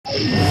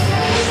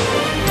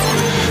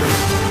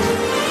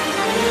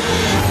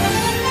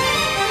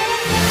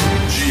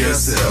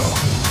GSL.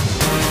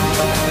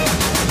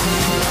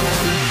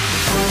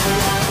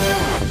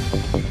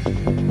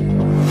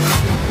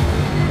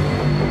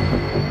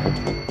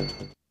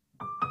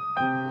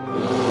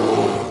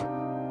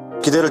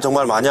 기대를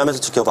정말 많이 하면서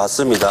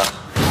지켜봤습니다.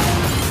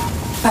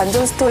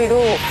 반전 스토리도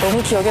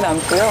너무 기억에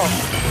남고요.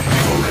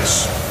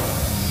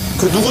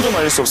 그 누구도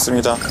말릴 수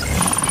없습니다.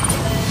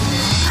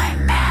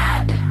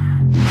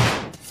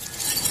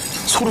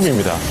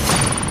 소름입니다.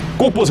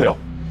 꼭 보세요.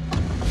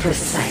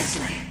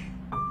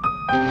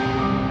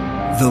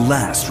 The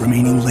last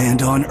remaining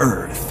land on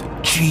Earth,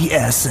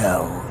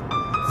 GSL.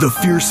 The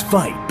fierce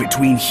fight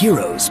between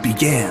heroes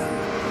began.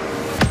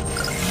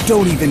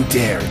 Don't even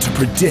dare to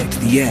predict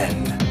the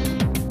end.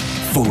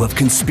 Full of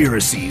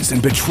conspiracies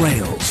and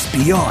betrayals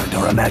beyond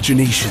our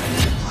imagination.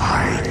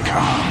 I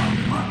come.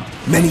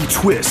 Many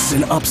twists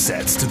and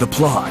upsets to the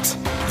plot.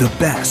 The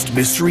best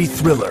mystery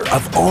thriller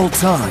of all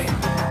time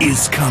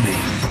is coming.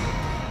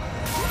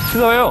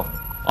 실화요?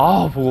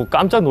 보고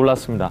깜짝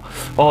놀랐습니다.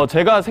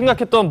 제가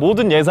생각했던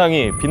모든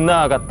예상이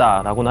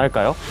빗나갔다라고나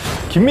할까요?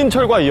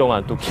 김민철과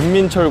이영환, 또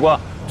김민철과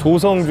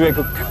조성주의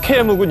그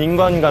쾌쾌 묵은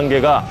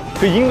인간관계가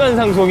그 인간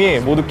상성이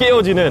모두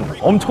깨어지는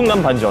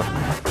엄청난 반전.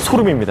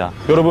 소름입니다.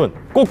 여러분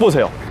꼭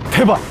보세요.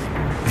 대박!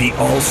 The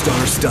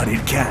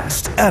all-star-studded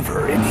cast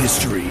ever in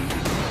history.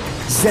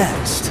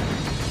 Zest,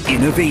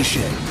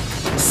 Innovation,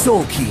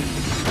 Soulkey,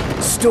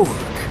 Stork.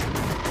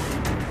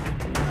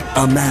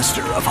 A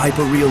master of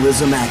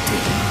hyperrealism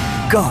acting,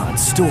 God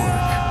Stork.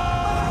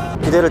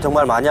 기대를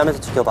정말 많이 하면서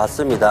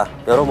지켜봤습니다.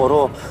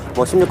 여러모로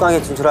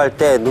 16강에 진출할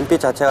때 눈빛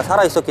자체가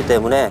살아있었기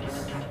때문에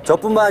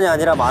저뿐만이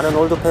아니라 많은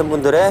올드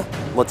팬분들의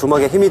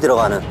주먹에 힘이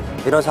들어가는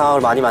이런 상황을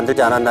많이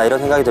만들지 않았나 이런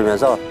생각이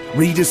들면서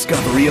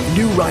Rediscovery of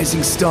new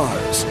rising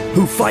stars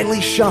who finally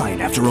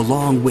shine after a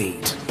long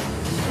wait.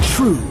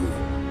 True,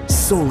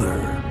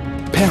 Solar,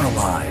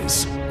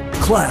 Paralyze,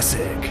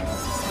 Classic.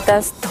 일단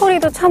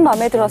스토리도 참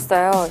마음에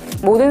들었어요.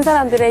 모든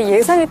사람들의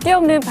예상이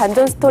뛰어넘는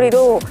반전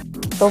스토리도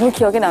너무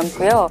기억에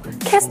남고요.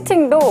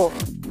 캐스팅도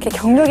이렇게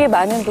경력이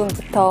많은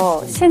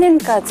분부터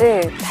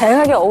신인까지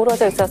다양하게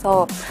어우러져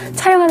있어서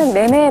촬영하는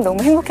내내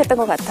너무 행복했던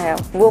것 같아요.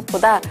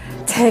 무엇보다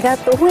제가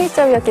또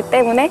홍익점이었기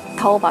때문에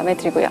더 마음에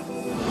들고요.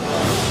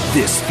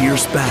 This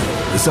fierce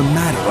battle is a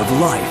matter of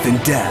life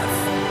and death.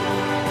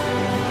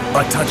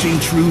 A touching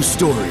true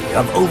story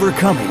of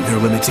overcoming their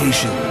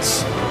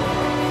limitations.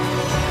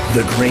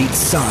 The great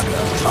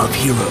saga of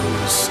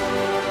heroes.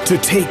 To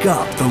take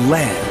up the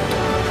land,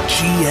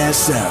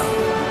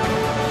 GSL.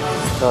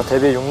 제가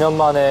데뷔 6년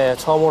만에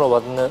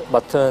처음으로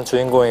맡은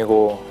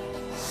주인공이고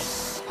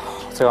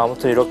제가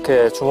아무튼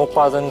이렇게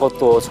주목받은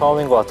것도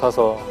처음인 것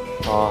같아서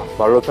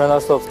말로 표현할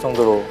수 없을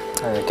정도로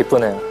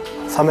기쁘네요.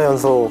 3회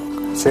연속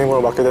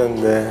주인공을 맡게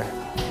되는데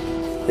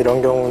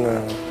이런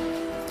경우는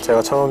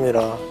제가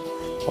처음이라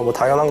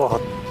당연한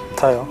것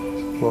같아요.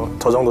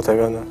 저 정도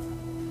되면은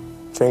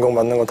주인공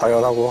맡는 건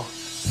당연하고.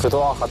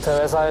 그동안 같은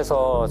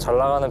회사에서 잘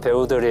나가는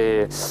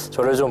배우들이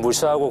저를 좀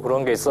무시하고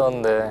그런 게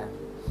있었는데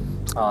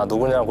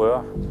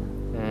누구냐고요?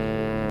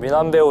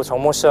 미남 배우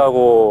정모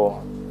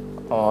씨하고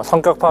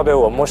성격파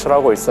배우 원모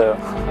씨라고 있어요.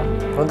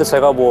 그런데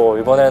제가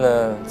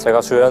이번에는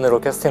제가 주연으로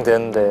캐스팅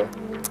되는데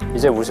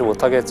이제 무시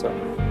못하겠죠.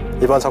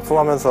 이번 작품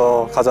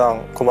하면서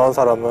가장 고마운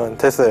사람은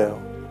태수예요.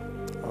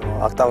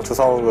 악당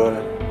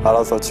주성욱을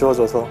알아서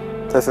치워줘서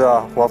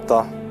태수야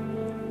고맙다.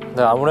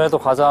 네, 아무래도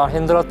가장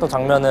힘들었던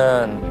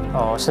장면은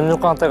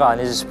 16강 때가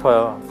아니지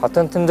싶어요.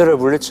 같은 팀들을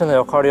물리치는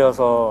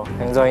역할이어서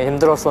굉장히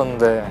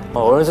힘들었었는데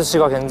어윤수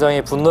씨가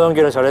굉장히 분노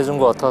연기를 잘해준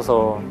것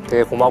같아서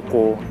되게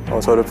고맙고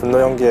저를 분노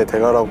연기의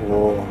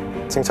대가라고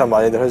칭찬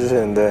많이들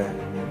해주시는데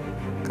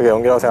그게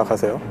연기라고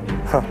생각하세요?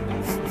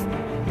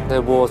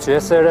 네,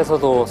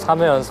 GSL에서도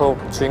 3회 연속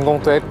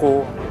주인공도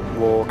했고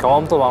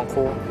경험도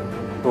많고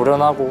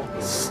노련하고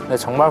네,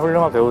 정말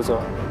훌륭한 배우죠.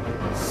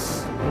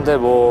 근데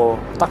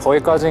딱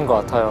거기까지인 것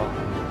같아요.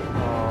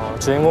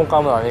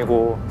 주인공감은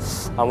아니고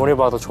아무리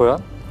봐도 조연?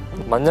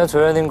 만년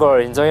조연인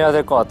걸 인정해야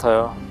될 것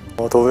같아요.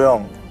 도우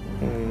형,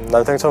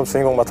 난생 처음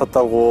주인공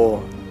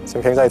맡았다고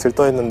지금 굉장히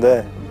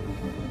들떠있는데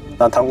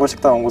난 단골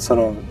식당 온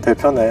것처럼 되게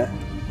편해.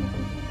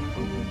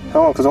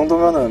 형은 그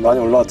정도면은 많이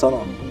올라왔잖아.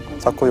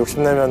 자꾸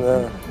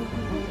욕심내면은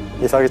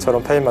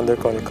이삭이처럼 페인 만들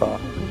거니까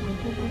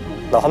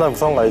나 하나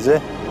무서운 거 알지?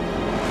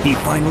 He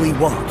finally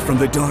walked from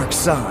the dark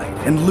side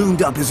and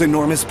loomed up his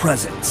enormous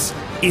presence.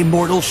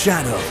 Immortal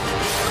Shadow,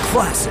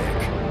 Classic.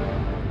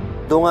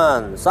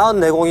 그동안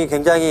쌓은 내공이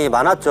굉장히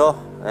많았죠.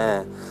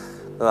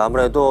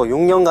 아무래도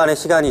 6년간의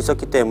시간이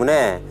있었기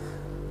때문에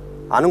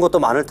아는 것도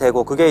많을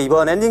테고 그게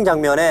이번 엔딩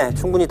장면에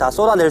충분히 다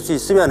쏟아낼 수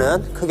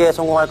있으면은 크게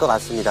성공할 것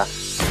같습니다.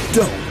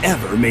 Don't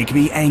ever make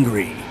me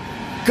angry.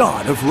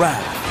 God of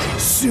Wrath,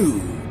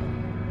 Sue.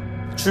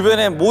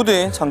 주변의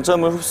모든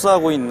장점을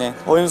흡수하고 있는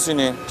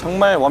어윤수는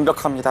정말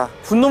완벽합니다.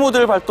 분노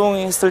모드를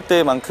발동했을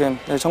때만큼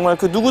정말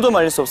그 누구도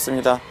말릴 수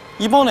없습니다.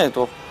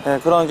 이번에도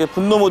그런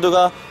분노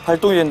모드가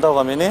발동이 된다고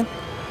하면은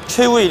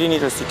최후의 1인이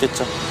될 수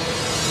있겠죠.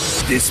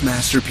 This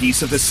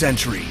masterpiece of the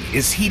century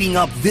is heating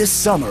up this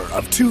summer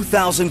of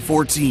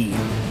 2014.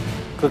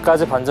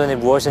 그까지 반전이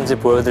무엇인지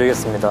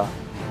보여드리겠습니다.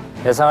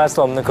 예상할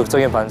수 없는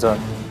극적인 반전,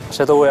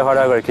 섀도우의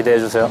활약을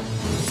기대해주세요.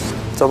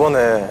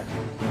 저번에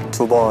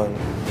 2번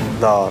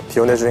다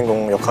비혼의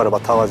주인공 역할을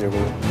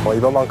맡아가지고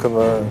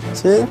이번만큼은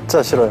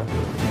진짜 싫어요.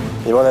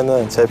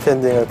 이번에는 제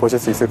해피엔딩을 보실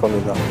수 있을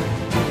겁니다.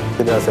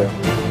 기대하세요.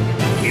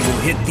 It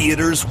will hit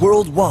theaters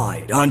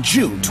worldwide on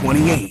June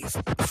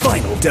 28th.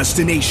 Final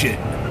Destination,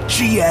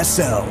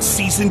 GSL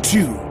Season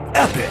 2,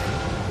 Epic.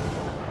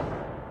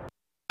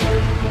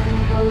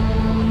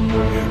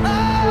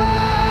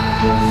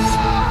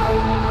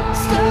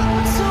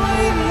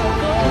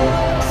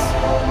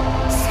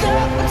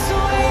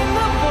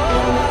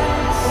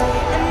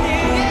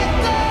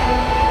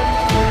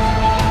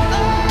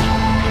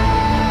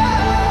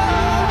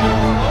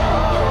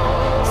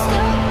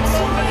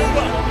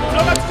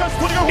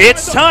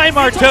 It's time,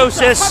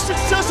 Artosis.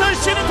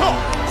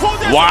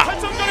 Wow,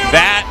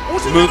 that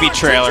movie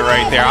trailer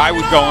right there. I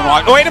would go and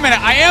watch. Oh, wait a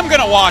minute, I am going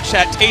to watch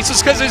that,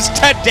 Tasteless, because it's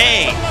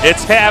today.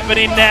 It's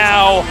happening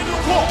now.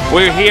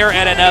 We're here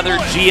at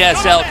another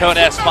GSL Code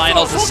S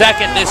Finals, the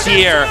second this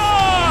year.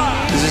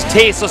 This is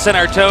Tasteless and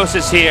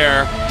Artosis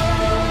here,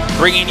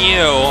 bringing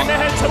you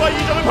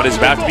what is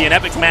about to be an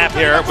epic map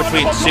here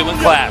between Sue and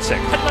Classic.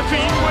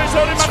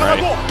 That's right.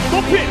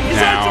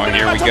 Now,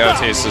 here we go,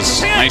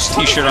 Tasteless. Nice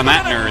t-shirt on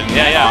that nerd.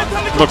 Yeah.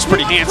 Looks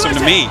pretty handsome to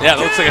me. Yeah,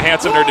 looks like a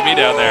handsome nerd to me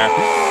down there.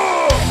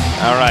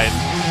 All right.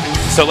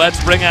 So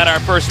let's bring out our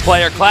first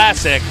player,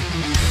 Classic.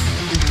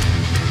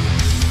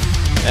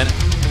 And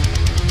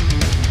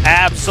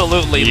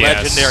absolutely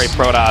legendary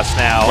Protoss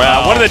now.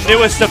 Well, one of the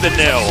newest of the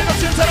new.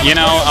 You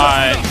know,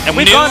 and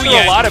we've gone through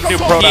a lot of new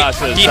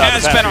Protosses. He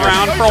has been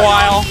around for a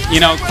while. You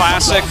know,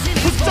 Classic.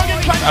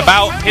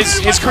 About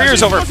his career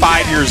is over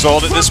 5 years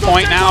old at this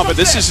point now, but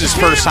this is his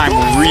first time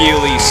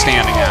really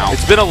standing out.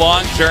 It's been a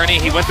long journey.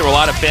 He went through a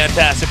lot of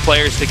fantastic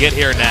players to get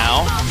here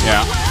now.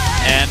 Yeah.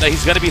 And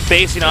he's going to be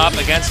facing off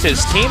against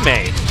his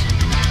teammate.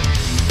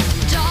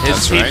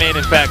 His teammate,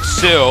 in fact,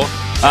 Sue.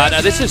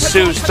 Now, this is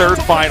Sue's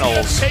third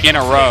finals in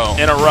a row,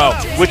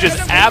 which is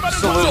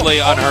absolutely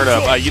unheard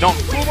of. You don't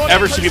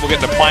ever see people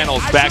get to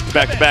finals back to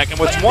back to back. And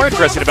what's more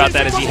interesting about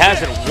that is he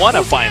hasn't won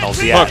a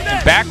finals yet. Look,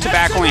 back to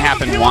back only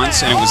happened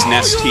once, and it was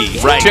Nest T.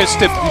 Right. Just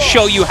to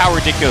show you how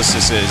ridiculous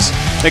this is.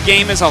 The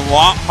game is a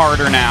lot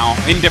harder now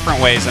in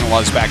different ways than it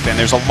was back then.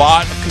 There's a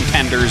lot of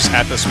contenders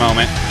at this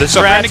moment.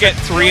 So we're going to get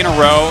 3 in a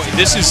row.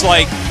 This is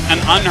like an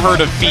unheard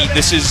of feat.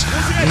 This is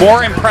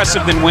more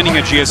impressive than winning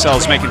a GSL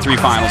is making 3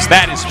 finals.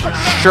 That is for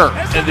sure.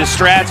 And the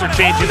strats are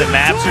changing, the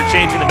maps are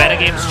changing, the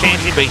metagame's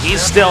changing, but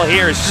he's still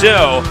here.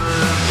 Sue,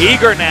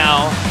 eager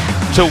now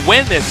to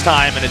win this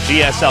time in a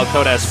GSL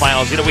Code S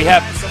Finals. You know, we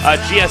have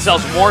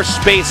GSLs more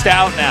spaced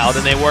out now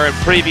than they were in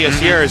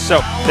previous years, so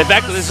the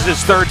fact that this is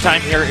his third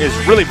time here is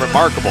really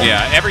remarkable.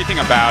 Yeah, everything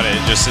about it,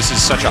 just this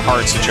is such a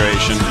hard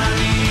situation.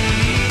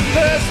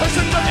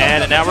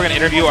 And now we're going to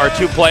interview our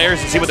 2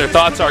 players and see what their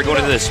thoughts are going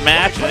into this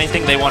match and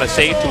anything they want to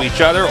say to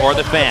each other or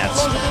the fans.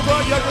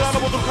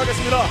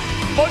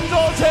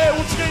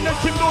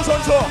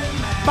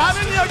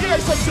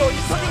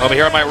 Over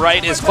here on my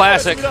right is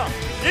Classic.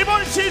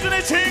 이번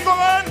시즌의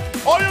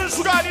주인공은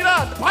어윤수가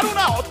아니라 바로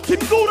나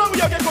김도우라고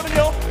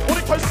이야기했거든요.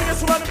 우리 결승의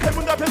수많은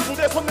팬분들 앞에서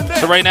무대에 섰는데.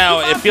 So right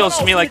now it feels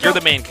to me like you're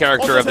the main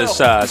character of this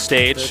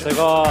stage.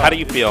 How do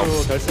you feel?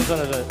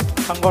 결승전에서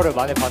한 거를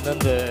많이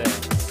봤는데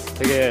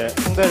되게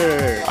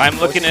상대를 I'm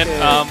looking at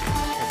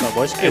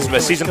his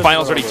season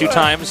finals already 2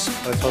 times.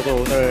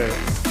 저도 오늘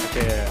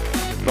이렇게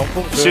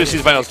Sue's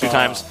season finals 2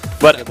 times.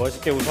 But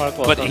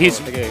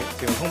he's,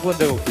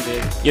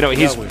 you know,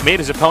 he's made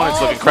his opponents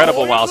look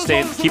incredible while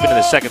keeping in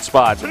the second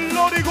spot.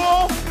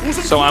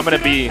 So I'm going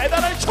to be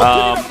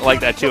like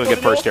that too and get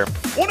first here.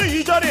 오늘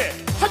이 자리에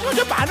하지만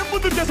이제 많은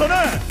분들께서는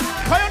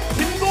과연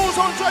김도우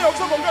선수가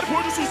여기서 뭔가를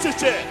보여줄 수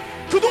있을지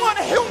그동안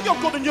해온 게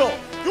없거든요.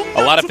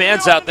 A lot of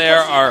fans out there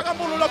are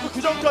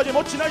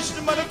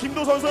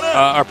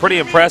pretty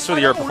impressed with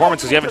your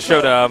performances. You haven't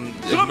showed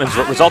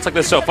results like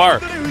this so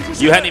far.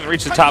 You hadn't even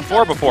reached the top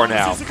 4 before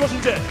now.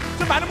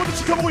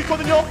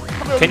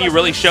 Can you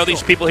really show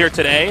these people here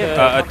today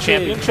a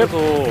championship?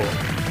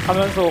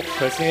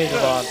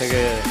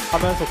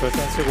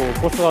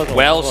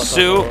 Well,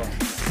 Sue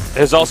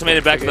has also made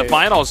it back to the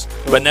finals,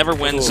 but never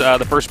wins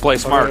the first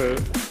place mark.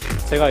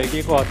 제가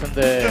이길 것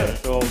같은데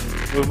좀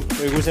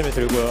의구심이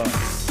들고요.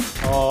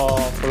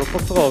 별로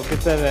코스가 없기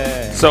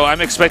때문에. So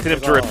I'm expecting him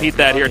to repeat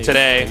that here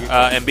today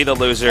and be the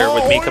loser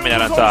with me coming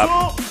out on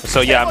top. So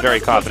yeah, I'm very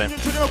confident.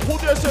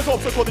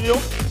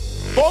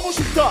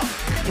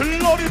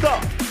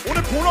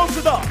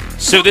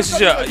 So this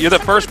is you're the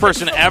first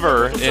person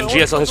ever in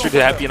GSL history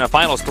to have been in a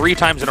finals 3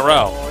 times in a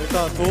row.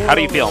 How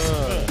do you feel?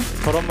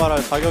 저런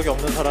말할 자격이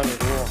없는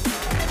사람이고.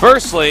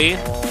 Firstly,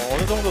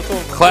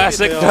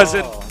 Classic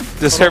doesn't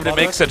deserve to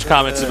make such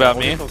comments about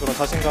me.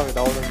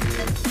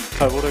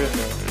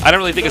 I don't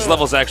really think his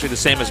level is actually the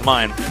same as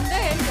mine.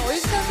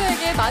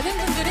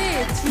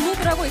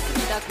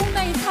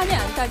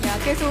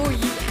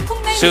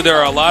 So there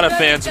are a lot of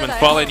fans who have been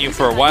following you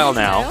for a while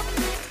now.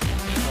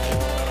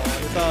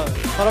 일단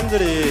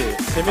사람들이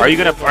Are you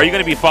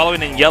gonna be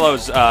following in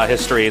Yellow's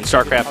history in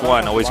StarCraft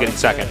 1, always getting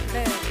second?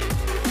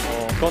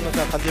 그거는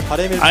그냥 단지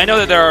바람일 I know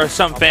that there are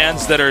some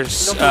fans that'll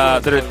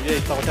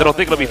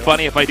think it'll be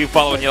funny if I do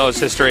follow in Yellow's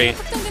history.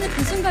 확정되는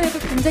그 순간에도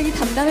굉장히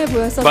담담해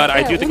보였었는데 But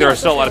I do think there are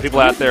still a lot of people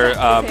out there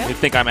who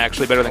think I'm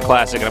actually better than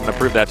Classic, and I'm going to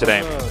prove that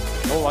today.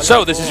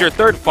 So, this is your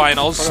third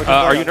finals.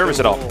 Are you nervous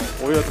at all?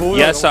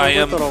 Yes, I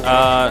am.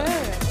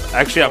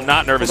 Actually, I'm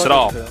not nervous at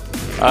all.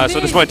 So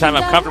at this point in time,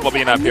 I'm comfortable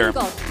being up here.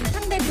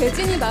 상대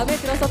대진이 마음에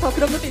들어서 더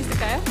그런 것도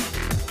있을까요?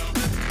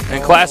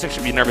 And Classic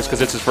should be nervous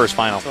because it's his first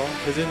final.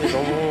 대진이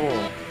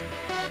너무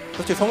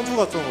솔직히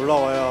성주가 좀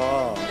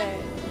올라와야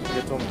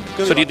이게 좀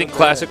급이 So do you think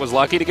Classic was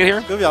lucky to get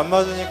here? 급이 안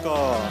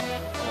맞으니까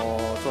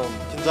좀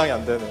긴장이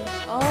안 되네.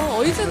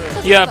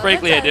 Yeah,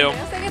 frankly, I do.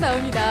 세게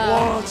나옵니다.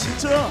 와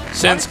진짜.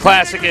 Since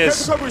Classic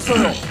is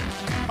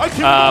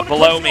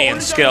below me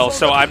in skill,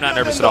 so I'm not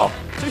nervous at all.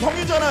 지금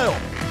형이잖아요.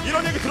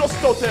 이런 얘기 들었을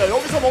때 어때요?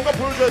 여기서 뭔가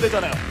보여줘야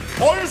되잖아요.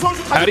 어윤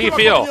선수 How do you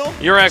feel?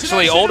 You're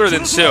actually older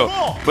than Sue,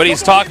 but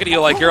he's talking to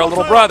you like you're a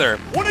little brother.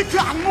 오늘 그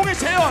악몽의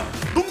재현,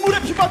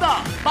 눈물의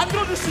피바다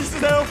만들어줄 수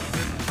있으세요?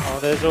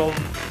 네, 좀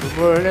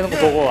눈물 흘리는 거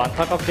보고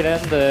안타깝긴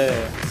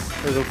했는데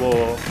그래도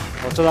뭐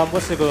어쩌다 한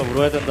번씩은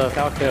울어야 된다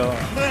생각해요.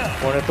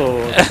 오늘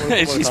또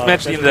She's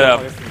mentioning the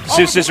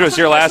Sue's sister was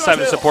here last time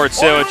to support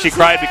Sue, and she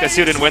cried because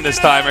Sue didn't win this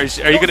time. Are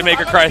you going to make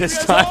her cry this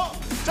time?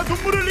 자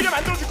눈물 흘리게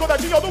만들어줄 거다.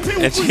 지금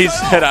여동생이 And she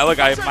said,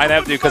 "Look, I might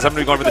have to because I'm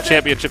going to be going for the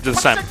championship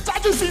this time."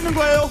 짜줄 수 있는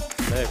거예요.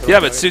 Yeah,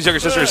 but Sue's younger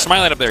sister is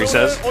smiling up there. He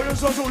says. 어윤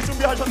선수 올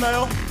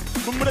준비하셨나요?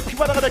 눈물의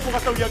피바다가 될 것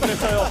같다고 이야기를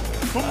했어요.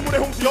 눈물의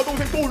홍수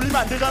여동생 또 울리면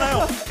안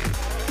되잖아요.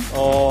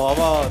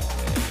 아마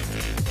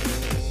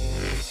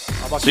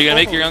So you're gonna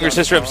make your younger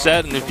sister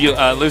upset, and if you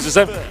lose this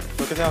time?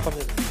 그렇게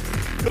생각합니다.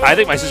 I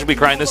think my sister will be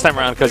crying this time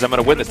around because I'm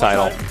gonna win the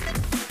title.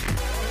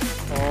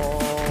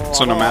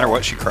 So no matter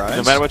what she cries?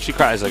 No matter what she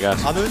cries, I guess.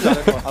 울지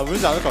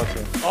않을 것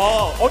같아요.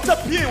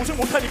 어차피 우승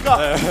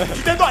못하니까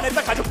기대도 안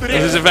했다 가족들이.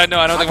 He says, "In fact,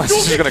 no, I don't think my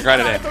sister's gonna cry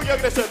today."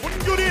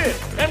 문규리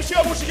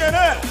MC가 보시기에는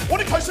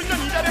오늘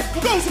결승전 이 자리에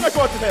누가 우승할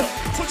것 같으세요?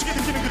 솔직히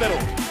느끼는 그대로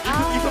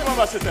이 표만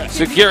봤을 때.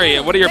 So Gary,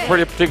 what are your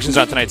predictions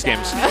on tonight's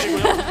games?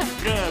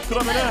 예,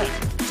 그러면은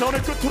오늘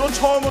끝으로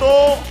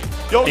처음으로.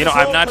 You know,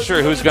 I'm not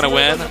sure who's gonna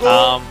win.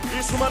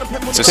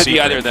 It's a secret. Could be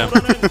either of them.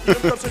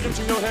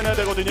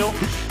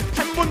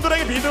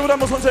 팬분들에게 믿음을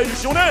한번 선사해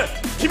주시죠. 오늘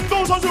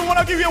김도우 선수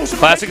응원하기 위해 오신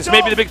Classic is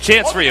maybe the big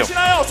chance for you.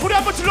 소리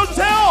한번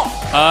질러주세요.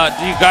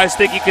 Do you guys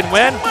think you can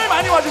win? 정말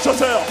많이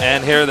와주셨어요.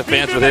 And here are the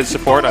fans with his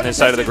support on his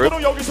side of the group.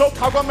 여기서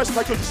각오 한 말씀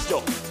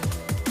밝혀주시죠.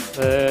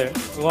 네,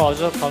 응원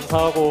와주셔서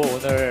감사하고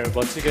오늘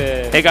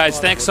멋지게. Hey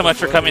guys, thanks so much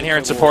for coming here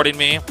and supporting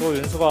me. 또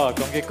윤수가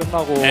경기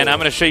끝나고. And I'm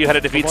going to show you how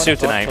to defeat Sue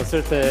tonight.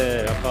 졌을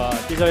때 약간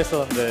삐져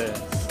있었는데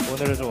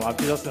오늘은 좀 안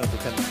삐졌으면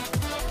좋겠네.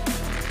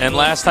 And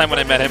last time when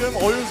I met him,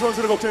 어윤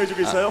선수를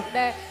걱정해주고 있어요.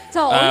 네.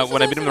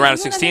 when I beat him in the round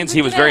of 16s,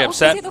 he was very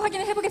upset.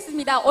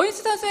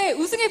 어윤수 선수의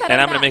우승을 바란다. And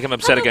I'm going to make him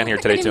upset again here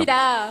today too.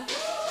 부탁드립니다.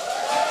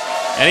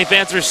 Any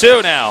fans for Sue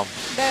now?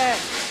 네.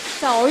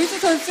 자, 어윤수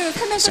선수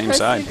 3연승 Same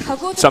side. 결승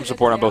각오 Some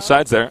support on both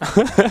sides there.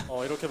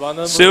 이렇게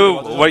많은 Sue,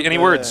 any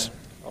words?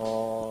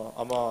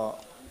 아마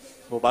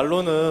뭐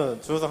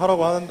말로는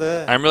주우승하라고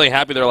하는데. I'm really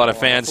happy there are a lot of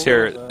fans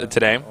here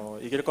today.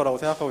 이길 거라고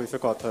생각하고 있을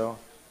것 같아요.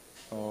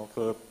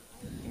 그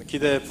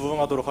기대에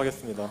부응하도록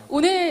하겠습니다.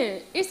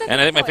 오늘 1세트 And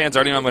I think my fans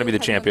already know I'm going to be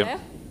the champion.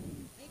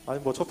 아니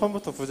뭐 첫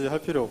판부터 굳이 할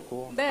필요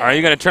없고. 네. Are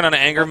you going to turn on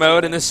an anger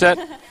mode in this set?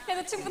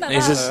 해도 충분하다.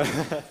 He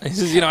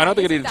says, you know, I don't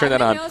think I need to turn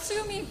that on.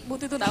 수요미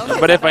모두도 나오는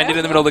But if I need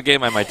it in the middle of the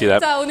game, I might do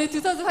that. 자, 오늘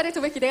두 선수 활약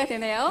정말 기대가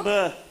되네요.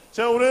 네.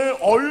 자, 오늘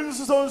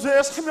어윤수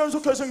선수의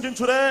 3연속 결승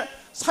진출에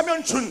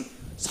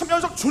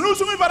 3연속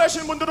준우승을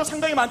바라시는 분들도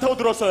상당히 많다고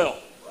들었어요.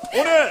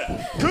 오늘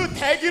그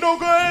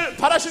대기록을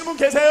바라시는 분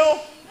계세요?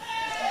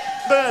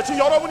 네, 지금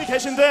여러분이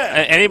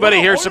계신데. Anybody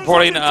here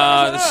supporting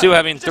Sue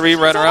having 3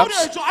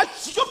 runner-ups?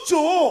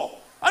 지겹죠.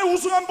 아니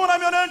우승 한 번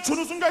하면은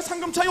준우승과의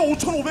상금 차이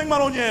 5,500만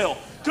원이에요.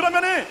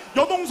 그러면은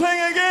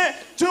여동생에게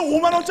저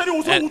 5만 원짜리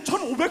옷을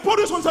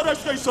 5,500벌을 선사를 할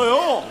수가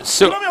있어요.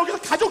 그러면 여기서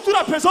가족들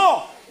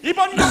앞에서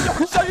이번 경기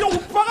확실히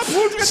오빠가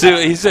보여주겠다. Sue,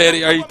 he said,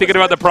 are you thinking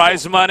about the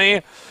prize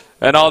money?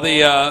 And all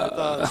the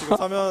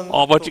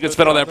all what you can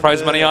spend all that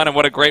prize money on, and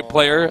what a great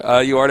player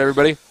you are to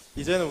everybody.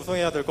 이제는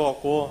우승해야 될 것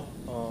같고.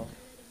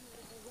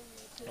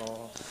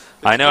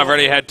 I know I've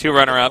already had 2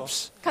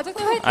 runner-ups.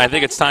 I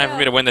think it's time for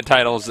me to win the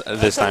titles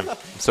this time.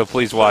 So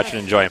please watch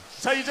and enjoy.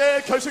 자,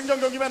 이제 결승전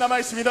경기만 남아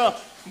있습니다.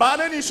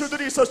 많은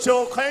이슈들이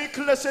있었죠. 과연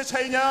클래스의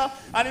차이냐,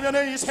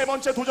 아니면은 이 세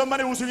번째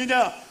도전만의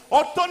우승이냐,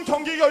 어떤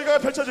경기 결과가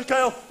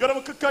펼쳐질까요?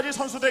 여러분 끝까지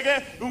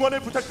선수들에게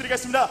응원을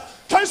부탁드리겠습니다.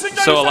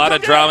 결승전. So a lot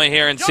of drama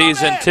here in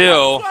season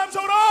 2,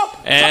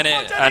 and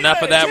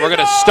enough of that. We're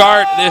going to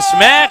start this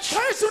match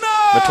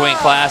between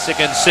Classic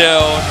and Sue.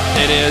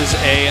 It is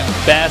a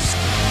best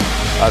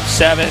of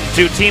 7,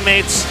 2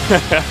 teammates.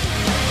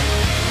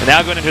 And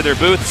now going into their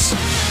booths.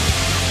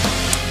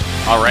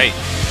 All right.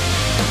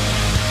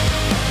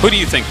 Who do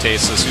you think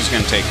takes this? Who's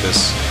going to take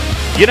this?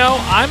 You know,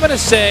 I'm going to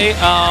say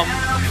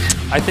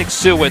I think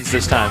Sue wins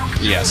this time.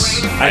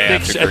 Yes, I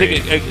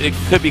think it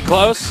could be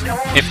close.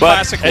 If but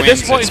Classic at wins,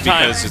 this point it's in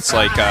time, because it's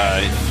like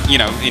you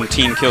know, in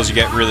team kills you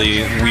get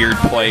really weird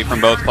play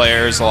from both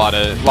players. A lot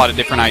of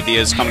different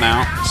ideas coming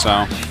out.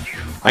 So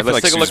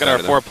let's take a look at our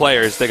 4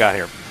 players they got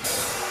here.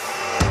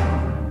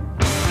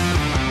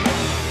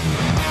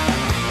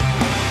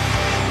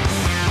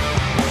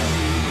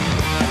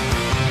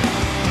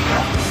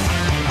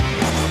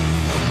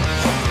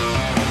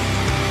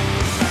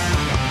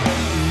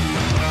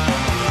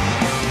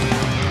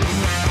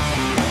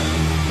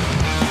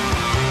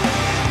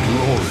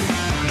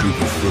 To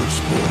the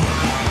firstborn.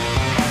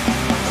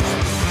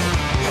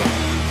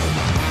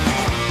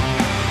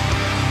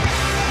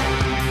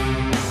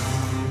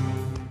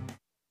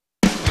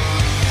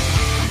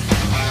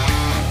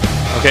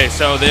 Okay,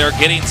 so they're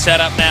getting set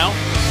up now.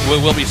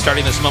 We'll be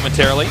starting this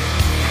momentarily.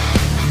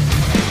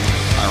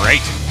 All right.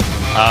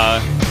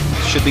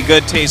 Should be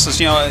good, tasteless.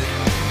 You know,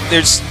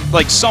 there's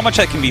like so much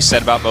that can be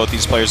said about both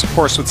these players. Of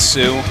course, with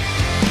Sue,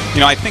 you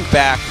know, I think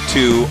back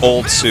to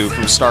old Sue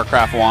from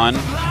StarCraft 1.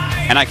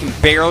 And I can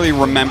barely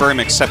remember him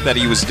except that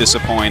he was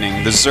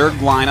disappointing. The Zerg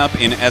lineup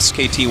in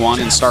SKT1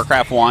 in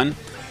StarCraft 1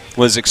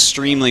 was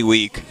extremely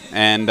weak.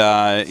 And,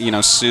 you know,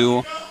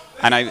 Sue,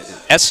 and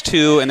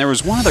S2, and there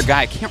was one other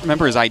guy, I can't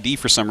remember his ID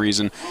for some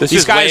reason.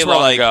 These guys were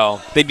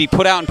like, they'd be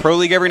put out in Pro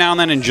League every now and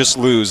then and just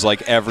lose,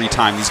 like, every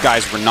time. These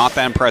guys were not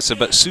that impressive,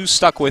 but Sue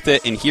stuck with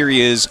it, and here he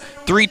is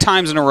 3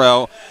 times in a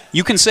row.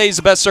 You can say he's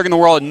the best Zerg in the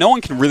world, and no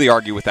one can really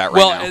argue with that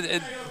right now.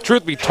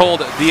 Truth be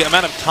told, the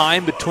amount of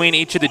time between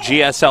each of the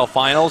GSL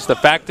finals, the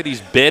fact that he's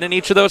been in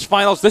each of those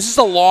finals, this is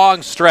a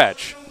long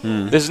stretch.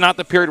 This is not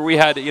the period where we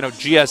had, you know,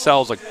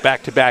 GSLs like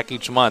back-to-back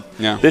each month.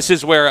 Yeah. This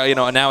is where, you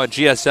know, now a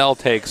GSL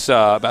takes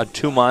about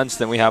 2 months,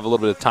 then we have a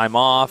little bit of time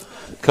off,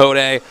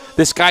 Code.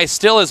 This guy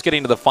still is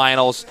getting to the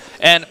finals,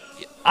 and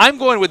I'm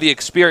going with the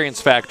experience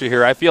factor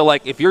here. I feel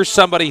like if you're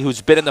somebody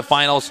who's been in the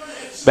finals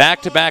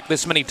back-to-back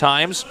this many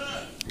times,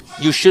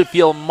 you should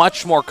feel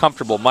much more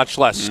comfortable, much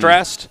less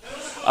stressed.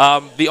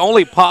 The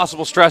only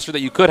possible stressor that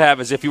you could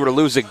have is if you were to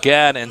lose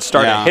again and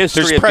start a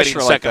history of getting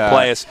second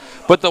place.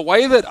 But the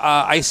way that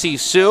I see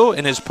Sue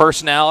and his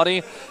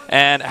personality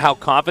and how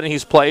confident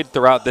he's played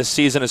throughout this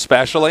season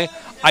especially,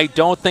 I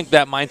don't think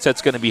that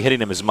mindset's going to be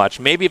hitting him as much.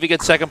 Maybe if he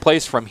gets second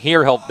place from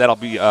here, that'll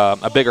be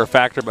a bigger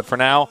factor. But for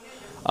now,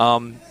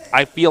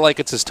 I feel like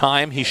it's his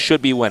time. He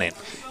should be winning.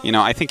 You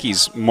know, I think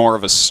he's more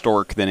of a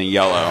stork than a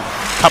yellow.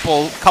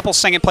 Couple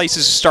second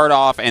places to start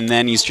off, and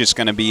then he's just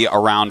going to be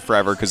around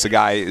forever because the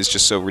guy is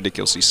just so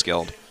ridiculously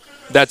skilled.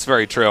 That's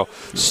very true.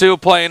 Sue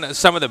playing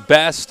some of the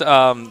best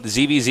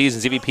ZVZs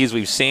and ZVPs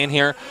we've seen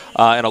here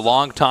in a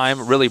long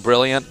time. Really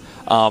brilliant.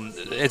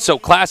 And so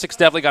Classic's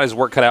definitely got his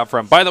work cut out for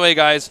him. By the way,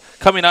 guys,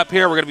 coming up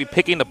here, we're going to be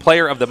picking the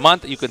player of the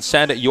month. You can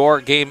send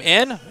your game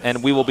in,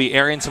 and we will be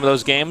airing some of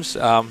those games,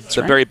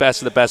 the very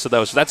best of the best of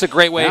those. So that's a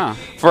great way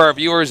for our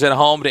viewers at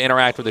home to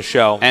interact with the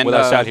show and with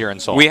us out here in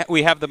Seoul.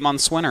 We have the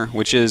month's winner,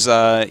 which is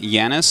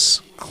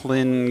Giannis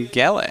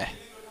Klingele.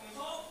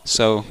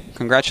 So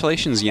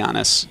congratulations,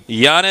 Giannis.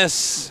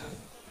 Giannis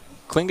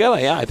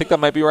Klingele, yeah, I think that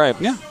might be right.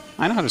 Yeah,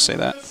 I know how to say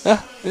that.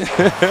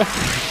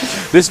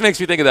 This makes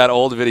me think of that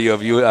old video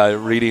of you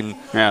reading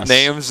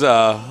names.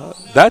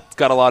 That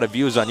got a lot of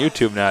views on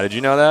YouTube now. Did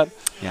you know that?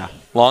 Yeah.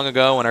 Long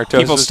ago when our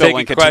toast people was still taking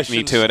link questions.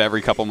 me to it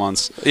every couple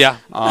months. Yeah.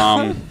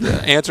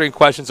 Answering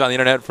questions on the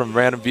internet from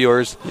random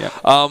viewers.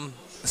 Yeah.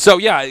 So,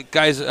 yeah,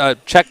 guys,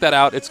 check that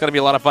out. It's going to be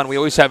a lot of fun. We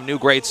always have new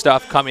great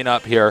stuff coming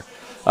up here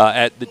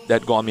at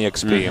GOMTV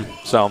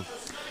XP. So,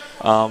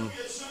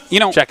 you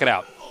know, check it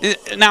out.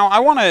 Now,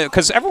 I want to,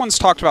 because everyone's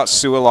talked about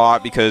Sue a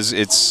lot because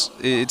it's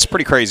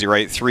pretty crazy,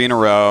 right? 3 in a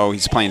row.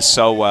 He's playing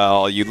so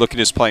well. You look at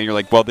his play and you're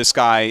like, well, this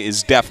guy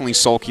is definitely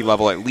Sulky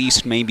level, at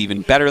least maybe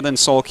even better than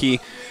Sulky.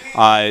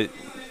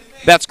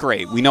 That's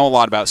great. We know a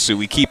lot about Sue.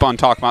 We keep on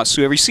talking about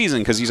Sue every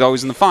season because he's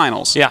always in the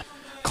finals. Yeah.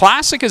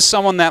 Classic is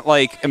someone that,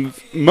 like,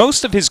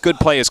 most of his good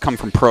play has come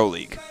from Pro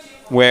League,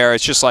 where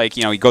it's just like,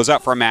 you know, he goes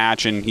out for a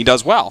match and he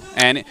does well.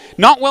 And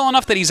not well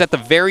enough that he's at the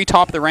very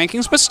top of the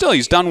rankings, but still,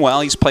 he's done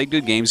well. He's played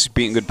good games. He's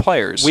beaten good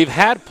players. We've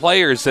had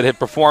players that have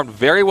performed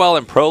very well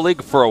in Pro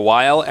League for a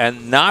while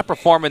and not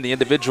perform in the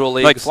individual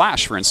leagues. Like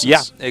Flash, for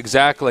instance. Yeah,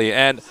 exactly.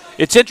 And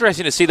it's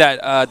interesting to see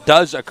that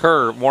does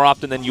occur more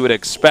often than you would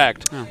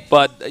expect. Yeah.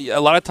 But a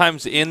lot of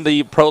times in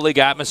the Pro League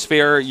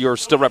atmosphere, you're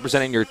still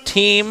representing your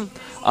team.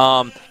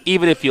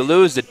 Even if you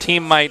lose, the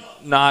team might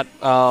not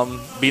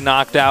be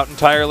knocked out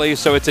entirely.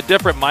 So it's a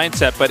different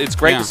mindset, but it's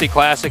great to see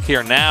Classic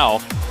here now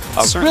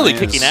really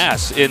kicking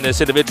ass in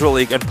this individual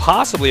league and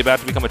possibly about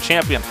to become a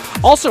champion.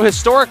 Also,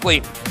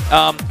 historically,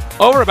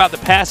 over about the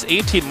past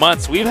 18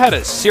 months, we've had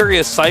a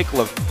serious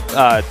cycle of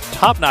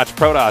top-notch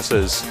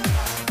Protosses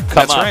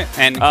come up. Right.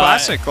 And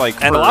Classic,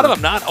 and a lot of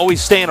them not always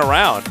staying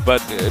around,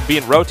 but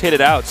being rotated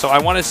out. So I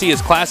want to see,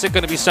 is Classic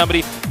going to be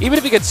somebody, even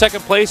if he gets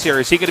second place here,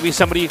 is he going to be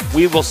somebody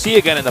we will see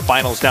again in the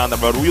finals down the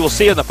road? We will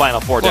see in the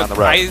Final Four down the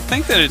road. I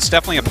think that it's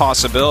definitely a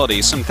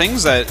possibility. Some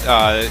things that,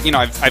 you know,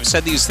 I've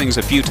said these things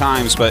a few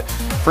times, but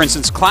for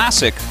instance,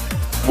 Classic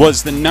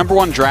was the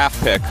 #1 draft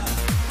pick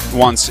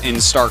once in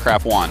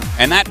StarCraft 1.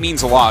 And that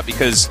means a lot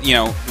because, you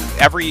know,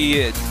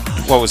 every,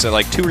 what was it,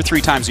 like 2 or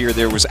 3 times a year,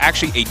 there was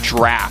actually a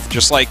draft,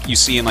 just like you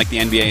see in like the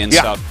NBA and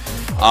stuff,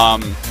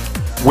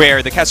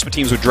 where the Kespa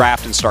teams would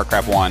draft in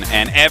StarCraft 1.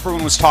 And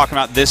everyone was talking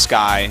about this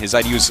guy. His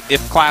ID was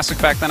If Classic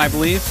back then, I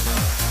believe.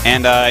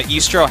 And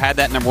Eastro had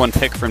that #1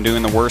 pick from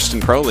doing the worst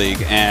in Pro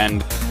League,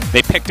 and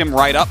they picked him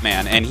right up,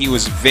 man. And he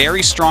was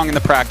very strong in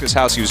the practice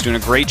house. He was doing a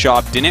great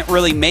job. Didn't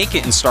really make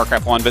it in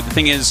StarCraft 1, but the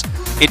thing is,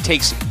 it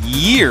takes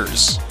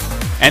years.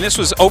 And this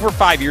was over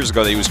 5 years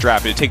ago that he was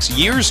drafted. It takes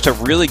years to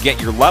really get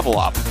your level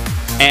up.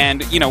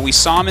 And, you know, we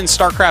saw him in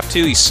StarCraft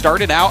 2. He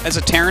started out as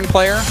a Terran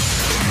player,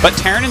 but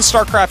Terran in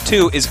StarCraft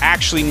 2 is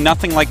actually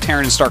nothing like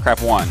Terran in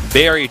StarCraft 1.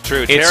 Very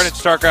true. Terran in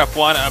StarCraft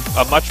 1,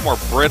 a much more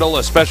brittle,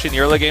 especially in the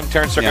early game.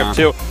 Terran in StarCraft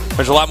 2,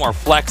 there's a lot more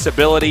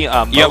flexibility, you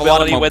have a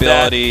lot of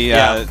mobility.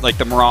 Like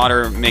the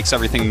Marauder makes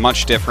everything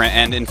much different.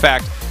 And in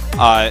fact,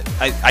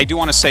 I do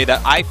want to say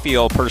that I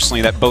feel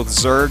personally that both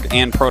Zerg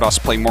and Protoss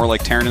play more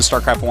like Terran in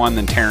StarCraft 1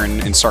 than Terran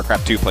in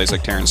StarCraft 2 plays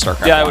like Terran in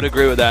StarCraft 1. Yeah, I would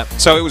agree with that.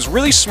 So it was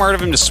really smart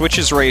of him to switch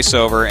his race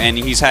over, and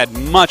he's had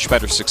much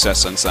better success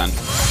since then.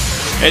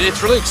 And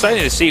it's really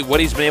exciting to see what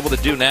he's been able to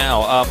do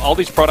now. All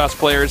these Protoss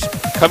players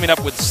coming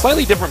up with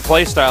slightly different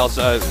play styles,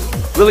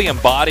 really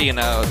embodying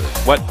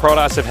what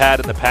Protoss have had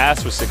in the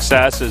past with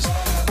success. Is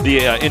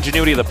the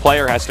ingenuity of the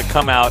player has to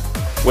come out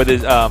with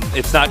it.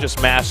 It's not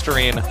just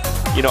mastering,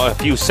 you know, a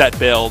few set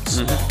builds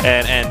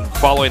and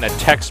following a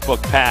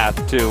textbook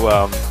path to,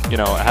 you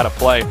know, how to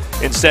play.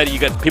 Instead, you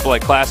get people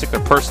like Classic, their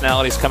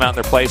personalities come out in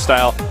their play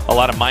style. A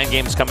lot of mind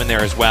games come in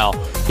there as well.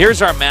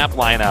 Here's our map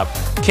lineup.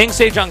 King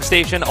Sejong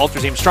Station,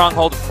 Ultrazeme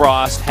Stronghold,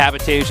 Frost,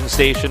 Habitation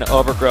Station,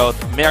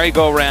 Overgrowth,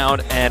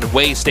 Merry-Go-Round, and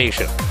Way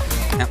Station.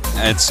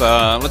 It's,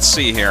 let's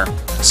see here.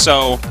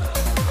 So,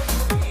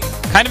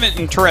 kind of an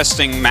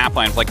interesting map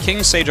line. Like King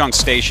Sejong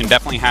Station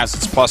definitely has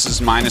its pluses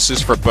and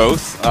minuses for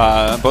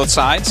both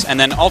sides. And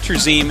then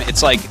Ultrazeme,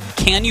 it's like,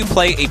 can you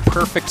play a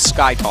perfect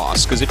Sky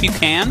Toss? Because if you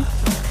can,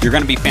 you're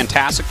going to be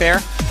fantastic there.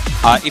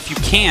 If you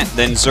can't,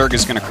 then Zerg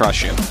is going to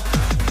crush you.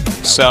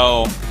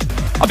 So,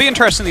 I'll be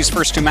interested in these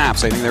first 2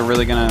 maps. I think they're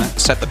really going to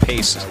set the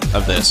pace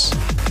of this.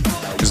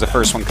 Because the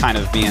first one kind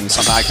of being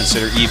something I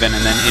consider even,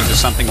 and then into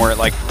something where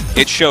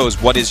it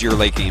shows what is your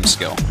late game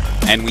skill.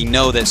 And we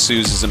know that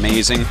Sue's is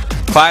amazing.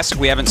 Classic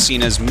we haven't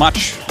seen as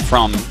much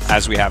from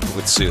as we have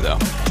with Sue, though.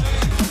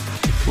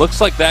 Looks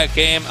like that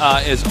game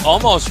is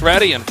almost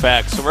ready, in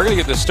fact. So we're going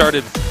to get this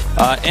started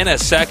in a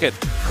second.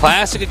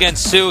 Classic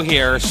against Sue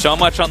here. So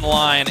much on the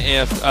line.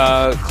 If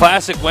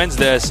Classic wins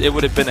this, it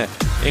would have been an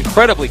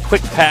incredibly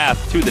quick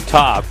path to the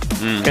top,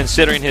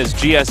 considering his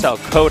GSL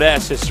Code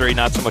S history,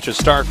 not so much his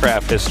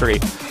StarCraft history.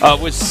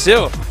 With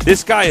Sue,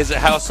 this guy is a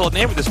household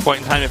name at this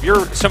point in time. If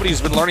you're somebody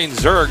who's been learning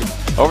Zerg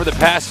over the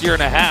past year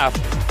and a half,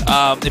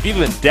 if you've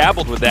even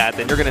dabbled with that,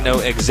 then you're going to know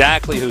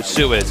exactly who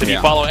Sue is. If you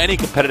follow any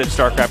competitive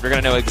StarCraft, you're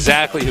going to know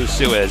exactly who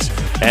Sue is.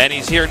 And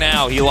he's here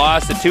now. He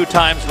lost the 2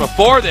 times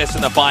before this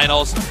in the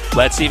finals.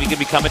 Let's see if he can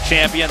become a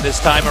champion this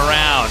time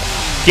around.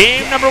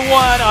 Game number 1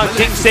 on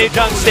King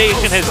Sejong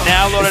Station has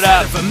now loaded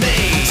up.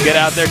 Get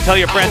out there, tell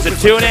your friends to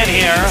tune in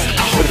here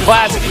with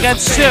Classic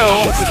against Sue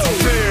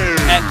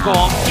at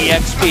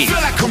GOMTV.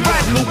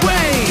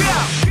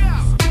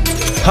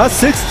 Hot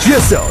 6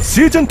 GSL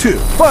Season 2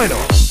 Final.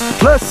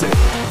 Classic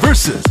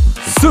versus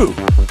Sue.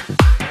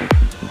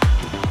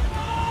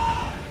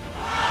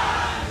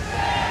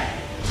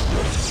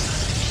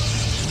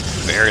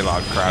 Very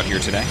loud crowd here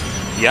today.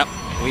 Yep,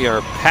 we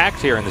are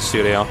packed here in the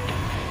studio.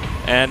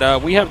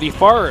 And we have the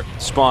far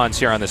spawns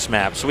here on this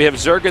map. So we have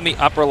Zerg in the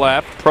upper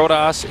left,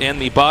 Protoss in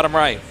the bottom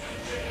right.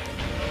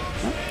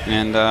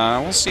 And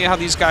we'll see how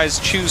these guys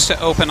choose to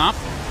open up.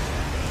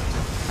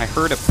 I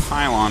heard a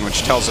pylon,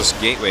 which tells us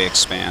gateway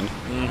expand.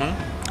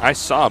 I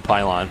saw a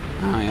pylon.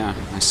 Oh, yeah.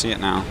 I see it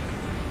now.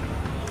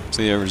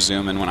 So they were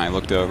zooming when I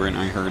looked over and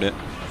I heard it.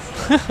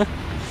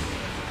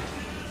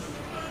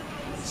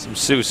 Some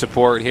Sue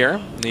support here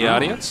in the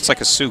audience. It's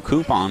like a Sue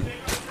coupon.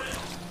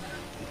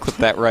 Clip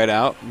that right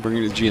out, bring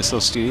it to the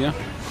GSL studio.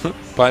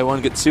 Buy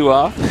one, get Sue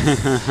off.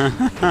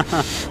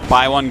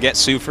 Buy one, get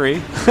Sue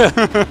free.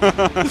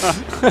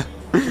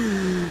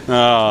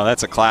 Oh,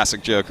 that's a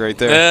classic joke right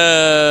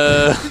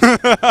there.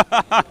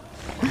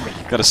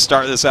 Got to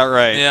start this out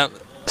right. Yep.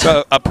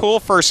 So a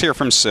pull first here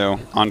from Sue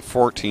on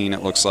 14,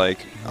 it looks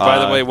like. By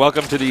the way,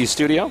 welcome to the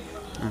studio.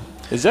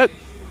 Is that...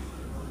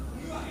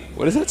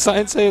 What does that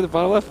sign say at the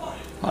bottom left?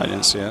 I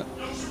didn't see it.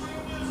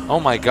 Oh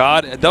my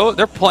God!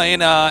 They're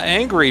playing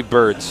Angry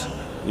Birds.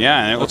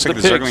 Yeah, and it looks like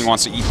the Zergling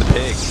wants to eat the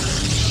pig.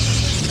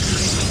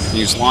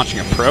 He was launching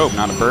a probe,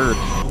 not a bird.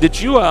 Did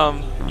you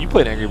you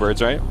played Angry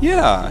Birds, right?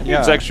 Yeah, It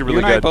was actually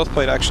really you and good. I both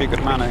played actually a good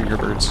amount of Angry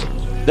Birds.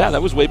 Yeah,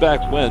 that was way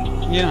back when.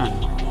 Yeah,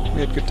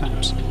 we had good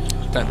times.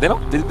 They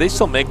don't. They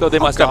still make though. They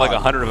must have like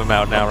 100 of them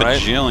out now, right?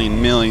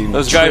 Bajillion, million.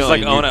 Those guys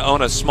like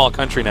own a small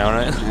country now,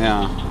 right?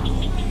 Yeah.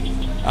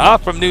 Ah,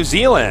 from New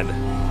Zealand.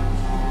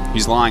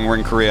 He's lying. We're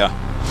in Korea.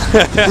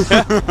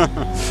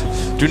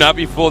 Do not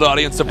be fooled,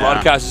 audience. The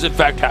broadcast is in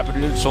fact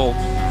happening in Seoul.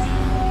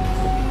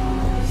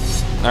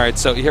 All right,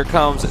 so here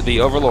comes the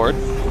Overlord.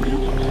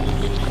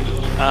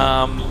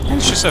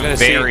 It's just a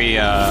very,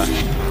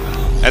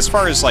 as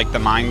far as like the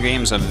mind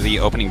games of the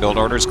opening build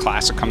orders,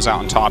 Classic comes out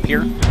on top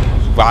here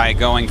by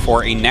going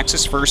for a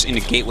Nexus first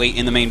into Gateway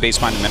in the main base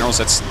behind the minerals.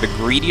 That's the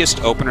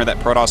greediest opener that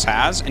Protoss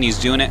has, and he's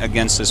doing it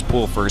against this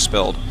pool first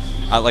build.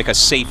 Like a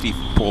safety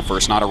pool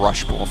first, not a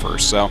rush pool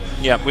first. So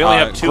yeah, we only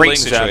have 2 great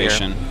lings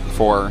situation out here.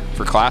 for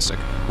Classic.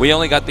 We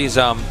only got these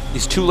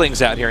 2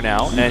 lings out here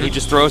now, and he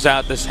just throws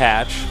out this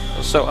hatch.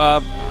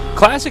 So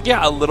Classic,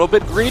 yeah, a little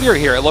bit greedier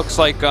here. It looks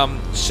like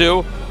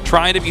Sue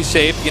trying to be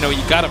safe. You know,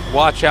 you got to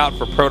watch out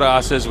for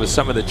Protosses with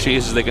some of the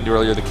cheeses they can do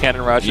earlier, the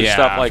cannon rush and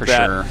stuff like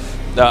that. Sure.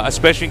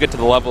 Especially when you get to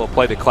the level of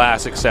play the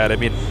Classic set. I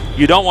mean,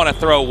 you don't want to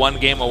throw one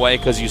game away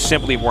because you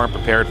simply weren't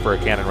prepared for a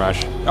cannon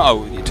rush.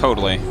 Oh,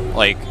 totally.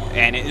 Like,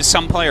 and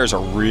some players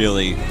are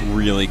really,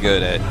 really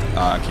good at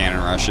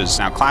cannon rushes.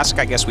 Now, Classic,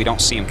 I guess we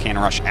don't see him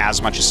cannon rush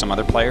as much as some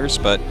other players,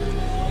 but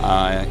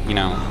you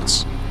know,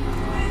 it's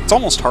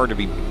almost hard to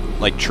be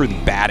like truly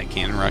bad at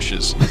cannon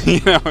rushes. You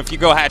know, if you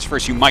go hatch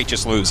first, you might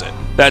just lose it.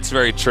 That's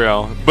very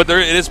true. But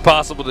it is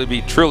possible to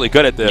be truly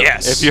good at this.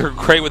 Yes. If you're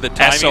great with the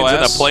timings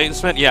and the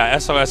placement, yeah,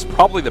 SOS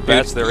probably the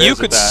best there is. You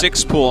could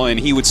 6-pull and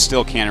he would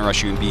still cannon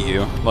rush you and beat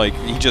you. Like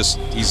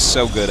he's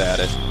so good at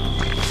it.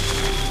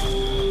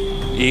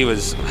 He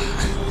was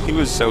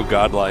so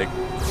godlike.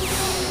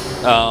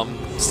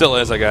 Still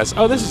is, I guess.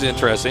 Oh, this is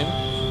interesting.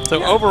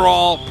 So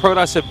overall,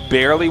 Protoss have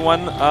barely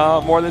won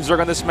more than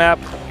Zerg on this map.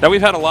 Now we've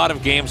had a lot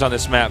of games on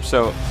this map,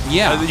 so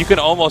yeah, you can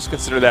almost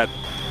consider that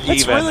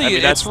it's even. Really,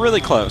 that's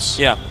really close.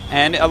 Yeah,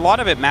 and a lot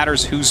of it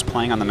matters who's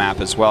playing on the map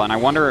as well. And I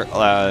wonder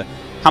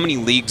how many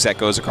leagues that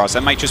goes across.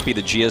 That might just be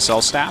the GSL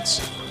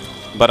stats,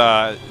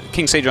 but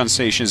King Sage on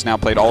Station has now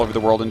played all over the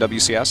world in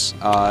WCS.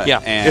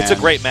 Yeah, and it's a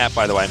great map,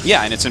 by the way.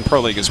 Yeah, and it's in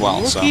Pro League as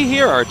well. Looky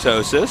here,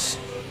 Artosis.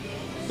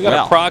 We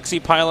got a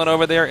proxy pylon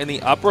over there in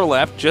the upper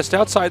left, just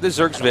outside the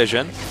Zerg's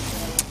vision.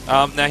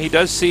 Now he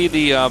does see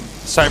the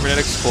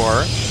Cybernetic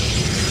Explorer,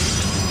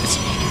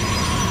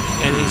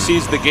 and he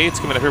sees the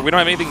gates coming up here. We don't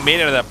have anything made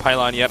out of that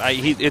pylon yet.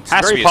 It's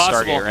has very to be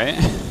possible. A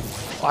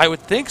Stargate, right? I would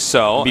think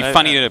so. It'd be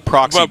funny to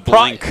proxy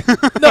Blink. No,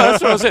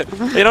 that's what I was saying.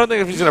 I don't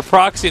think if he's going to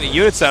proxy any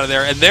units out of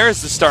there. And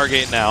there's the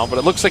Stargate now. But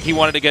it looks like he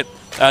wanted to get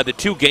the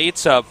 2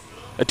 gates up,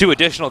 2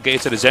 additional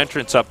gates at his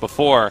entrance up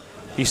before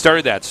he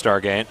started that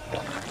Stargate.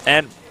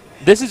 And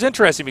this is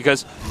interesting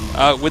because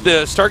with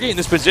the Stargate in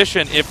this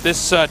position, if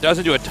this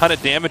doesn't do a ton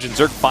of damage and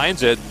Zerg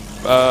finds it,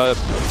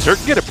 Zerg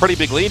can get a pretty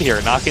big lead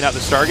here, knocking out the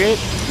Stargate.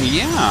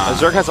 Yeah.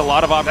 Zerg has a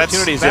lot of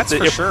opportunities. That's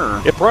for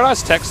sure. If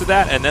Protoss texted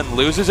that and then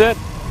loses it,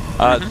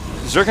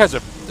 Zerg has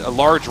a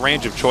large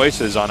range of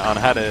choices on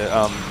how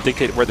to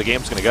dictate where the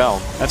game's going to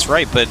go. That's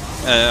right, but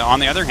on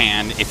the other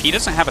hand, if he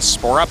doesn't have a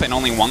Spore up and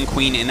only 1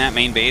 Queen in that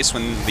main base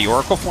when the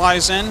Oracle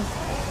flies in,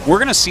 we're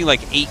going to see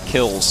like 8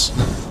 kills.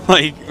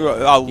 Like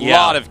a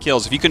lot of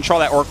kills. If you control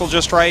that Oracle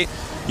just right,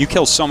 you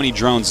kill so many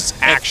drones.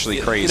 It's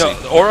actually crazy. You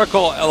know,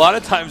 Oracle, a lot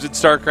of times in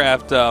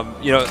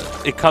StarCraft, you know,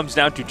 it comes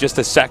down to just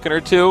a second or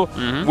two.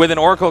 With an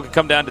Oracle, it can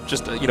come down to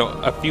just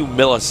a few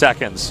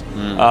milliseconds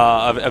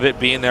of it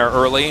being there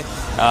early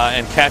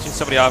and catching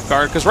somebody off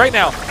guard. Because right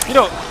now, you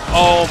know,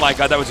 oh my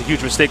God, that was a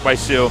huge mistake by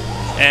Sue,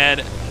 and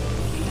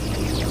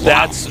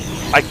that's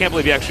I can't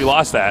believe he actually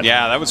lost that.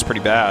 Yeah, that was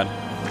pretty bad.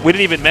 We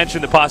didn't even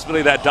mention the possibility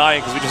of that dying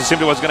because we just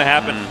assumed it wasn't going to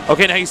happen.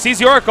 Okay, now he sees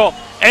the Oracle,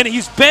 and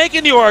he's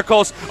banking the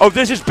Oracles. Oh,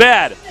 this is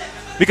bad.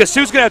 Because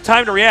Sue's going to have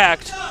time to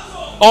react.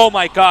 Oh,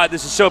 my God,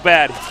 this is so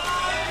bad.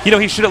 You know,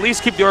 he should at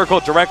least keep the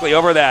Oracle directly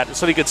over that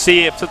so he could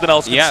see if something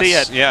else can see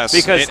it. Yes,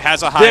 because it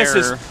has a higher this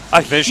is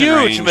a vision huge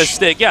range.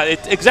 Mistake. Yeah,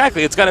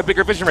 exactly. It's got a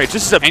bigger vision range.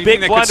 This is a Anything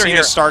big that blunder could see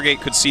here. the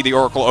Stargate could see the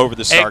Oracle over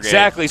the Stargate.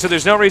 Exactly. So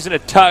there's no reason to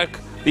tuck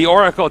the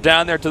Oracle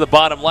down there to the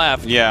bottom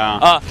left.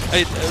 Yeah.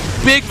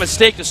 A big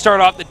mistake to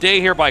start off the day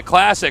here by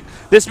Classic.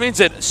 This means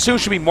that Sue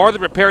should be more than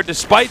prepared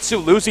despite Sue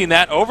losing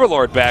that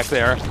Overlord back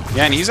there.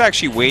 Yeah, and he's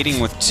actually waiting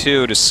with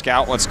 2 to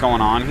scout what's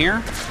going on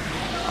here.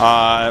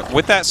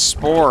 With that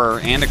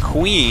Spore and a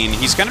Queen,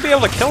 he's going to be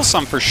able to kill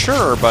some for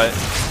sure, but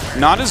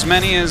not as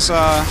many as,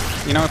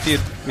 you know, if he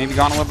had maybe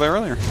gone a little bit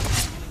earlier.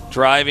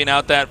 Driving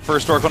out that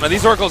first Oracle. Now,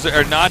 these Oracles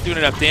are not doing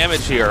enough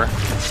damage here.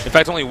 In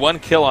fact, only 1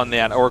 kill on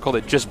that Oracle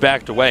that just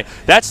backed away.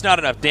 That's not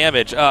enough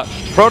damage.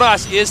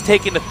 Protoss is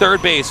taking the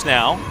 3rd base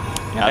now.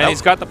 Yeah, and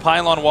he's got the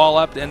pylon wall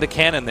up and the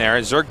cannon there.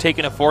 Zerg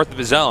taking a 4th of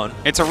his own.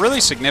 It's a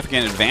really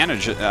significant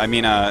advantage. I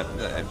mean,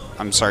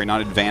 I'm sorry, not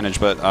advantage,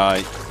 but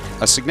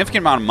a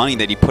significant amount of money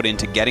that he put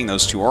into getting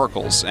those 2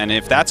 Oracles. And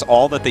if that's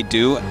all that they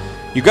do,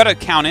 you've got to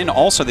count in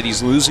also that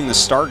he's losing the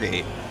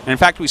Stargate. And in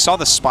fact, we saw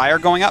the Spire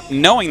going up,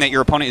 knowing that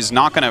your opponent is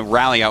not going to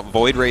rally out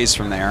Void Rays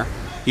from there.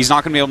 He's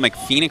not going to be able to make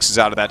Phoenixes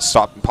out of that to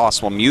stop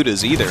possible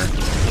mutas either.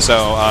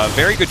 So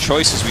very good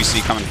choices we see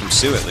coming from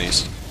Sue at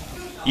least.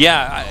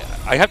 Yeah,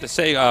 I have to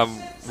say,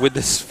 with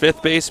this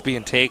 5th base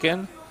being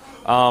taken,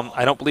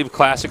 I don't believe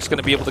Classic's going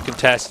to be able to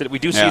contest it. We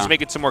do see he's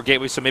making some more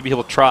gateways, so maybe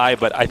he'll try,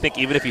 but I think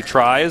even if he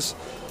tries,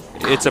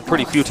 it's a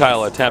pretty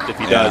futile attempt if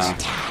he does.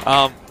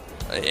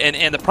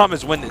 And the problem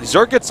is when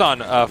Zerg gets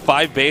on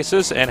 5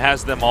 bases and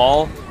has them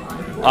all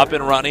up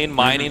and running,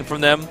 mining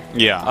from them.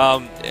 Yeah.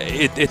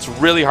 It's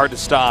really hard to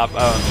stop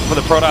for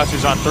the Protoss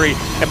who's on 3.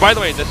 And by the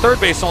way, the third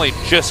base only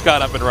just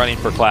got up and running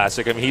for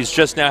Classic. I mean, he's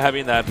just now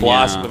having that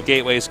blossom of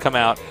gateways come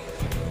out.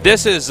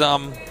 This is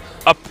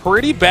a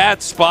pretty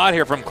bad spot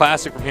here from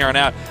Classic from here on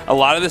out. A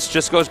lot of this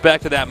just goes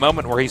back to that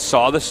moment where he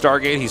saw the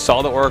Stargate, he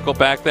saw the Oracle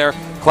back there.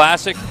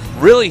 Classic,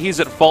 really, he's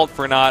at fault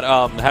for not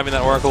having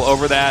that Oracle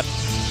over that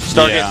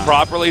Stargate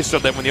properly, so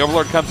that when the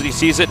Overlord comes and he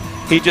sees it,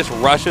 he just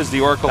rushes the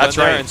Oracle in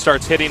there and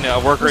starts hitting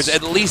workers.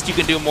 At least you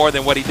can do more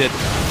than what he did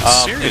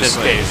in this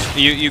case.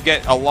 You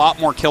get a lot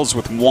more kills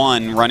with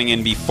one running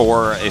in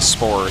before a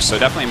Spore, so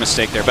definitely a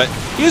mistake there. But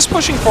he is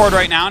pushing forward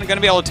right now and going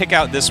to be able to take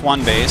out this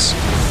one base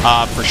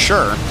for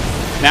sure.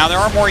 Now, there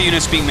are more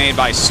units being made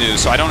by Sue,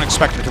 so I don't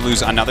expect him to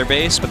lose another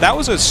base, but that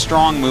was a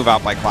strong move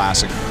out by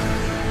Classic.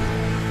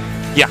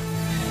 Yeah,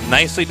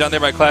 nicely done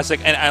there by Classic,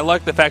 and I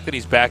like the fact that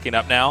he's backing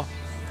up now.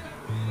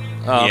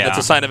 That's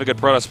a sign of a good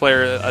Protoss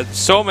player.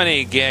 So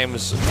many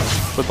games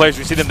with players,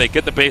 we see them, they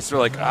get the base, they're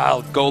like,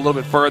 I'll go a little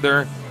bit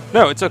further.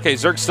 No, it's okay.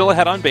 Zerg's still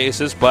ahead on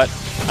bases, but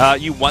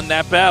you won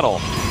that battle.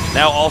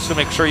 Now also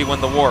make sure you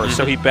win the war.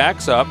 So he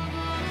backs up.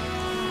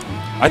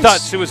 I thought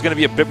Sue was going to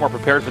be a bit more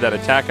prepared for that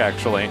attack,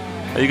 actually.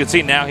 You can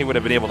see now he would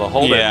have been able to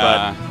hold it,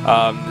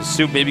 but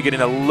Sue maybe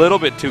getting a little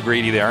bit too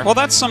greedy there. Well,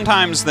 that's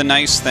sometimes the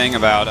nice thing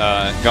about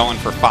going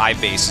for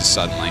 5 bases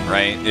suddenly,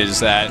 right, is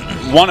that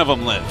one of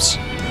them lives.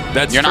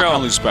 You're not going to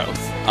lose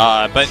both.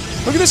 But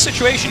look at this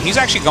situation. He's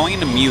actually going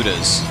into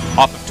mutas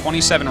off of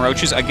 27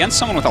 roaches against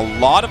someone with a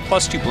lot of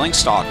 +2 blink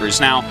stalkers.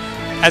 Now,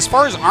 as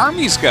far as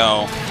armies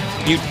go,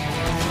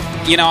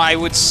 you know, I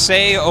would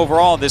say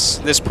overall this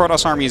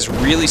Protoss army is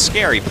really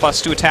scary.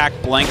 +2 attack,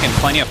 blink, and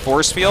plenty of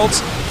force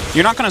fields.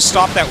 You're not going to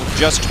stop that with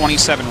just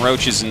 27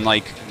 roaches and,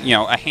 like, you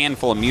know, a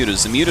handful of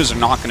mutas. The mutas are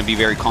not going to be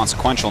very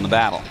consequential in the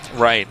battle.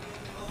 Right.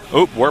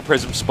 Oop, War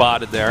Prism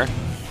spotted there.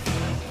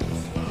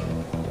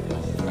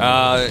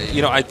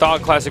 You know, I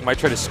thought Classic might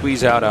try to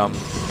squeeze out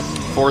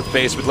 4th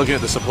base, but looking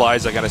at the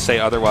supplies, I got to say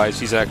otherwise.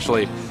 He's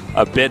actually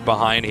a bit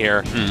behind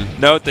here.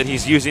 Note that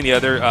he's using the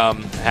other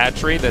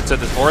hatchery that's at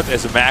the 4th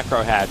as a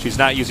macro hatch. He's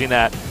not using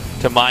that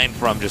to mine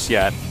from just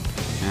yet.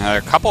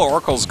 A couple of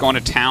Oracles going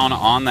to town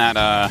on that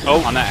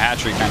on that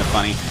hatchery, kind of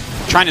funny.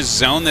 Trying to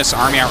zone this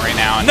army out right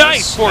now. And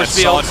nice force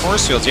fields. Solid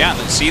force fields, yeah.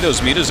 See,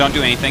 those mutas don't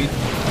do anything.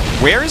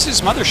 Where is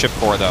his mothership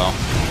core, though?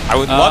 I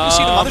would love to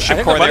see the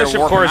mothership core there. The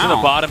mothership core is in the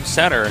bottom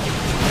center.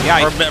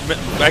 Yeah, or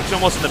actually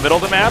almost in the middle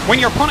of the map. When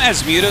your opponent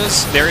has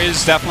mutas, there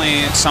is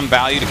definitely some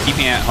value to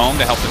keeping it at home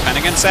to help defend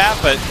against that.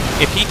 But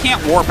if he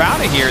can't warp out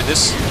of here,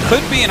 this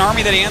could be an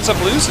army that he ends up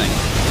losing.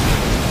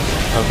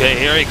 Okay,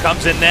 here he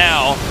comes in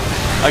now.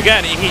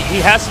 Again,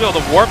 he has to be able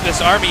to warp this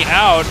army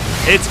out.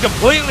 It's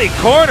completely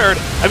cornered.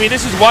 I mean,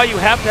 this is why you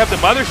have to have the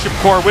mothership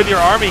core with your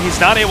army. He's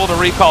not able to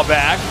recall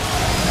back.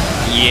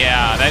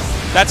 Yeah,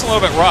 that's a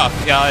little bit rough.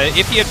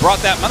 If he had brought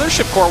that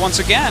mothership core once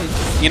again,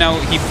 you know,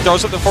 he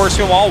throws up the force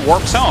field wall,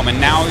 warps home,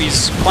 and now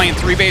he's playing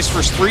 3 base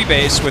versus 3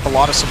 base with a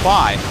lot of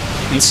supply.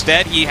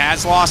 Instead, he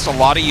has lost a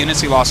lot of units.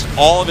 He lost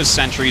all of his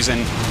sentries,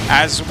 and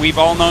as we've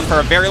all known for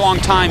a very long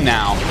time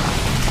now,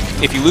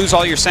 if you lose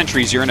all your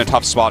sentries, you're in a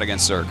tough spot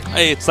against Zerg.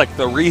 It's like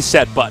the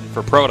reset button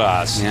for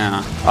Protoss.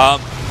 Yeah.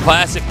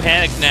 Classic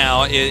Panic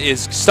now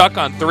is stuck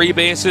on 3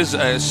 bases.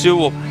 Sue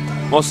will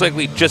most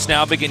likely just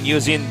now begin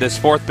using this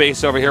 4th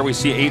base over here. We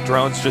see 8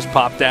 drones just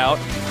popped out.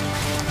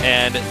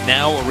 And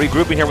now we're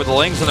regrouping here with the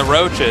Lings and the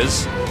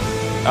Roaches.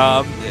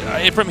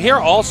 From here,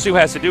 all Sue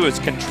has to do is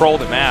control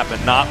the map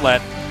and not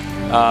let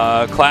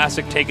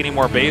Classic take any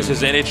more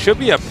bases. And it should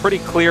be a pretty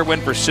clear win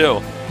for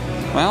Sue.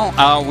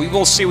 Well, we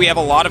will see. We have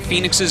a lot of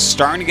Phoenixes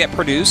starting to get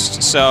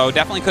produced, so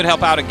definitely could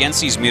help out against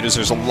these mutas.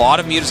 There's a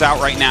lot of mutas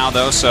out right now,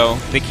 though, so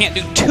they can't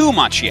do too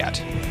much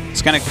yet.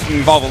 It's going to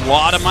involve a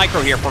lot of micro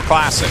here for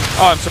Classic.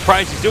 Oh, I'm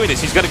surprised he's doing this.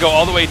 He's going to go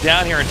all the way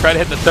down here and try to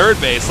hit the 3rd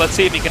base. Let's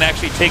see if he can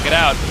actually take it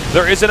out.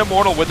 There is an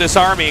Immortal with this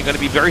army, going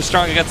to be very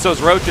strong against those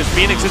Roaches.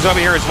 Phoenix is over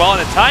here as well in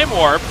a Time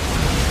Warp.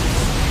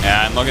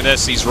 Yeah, and look at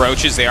this. These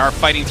Roaches, they are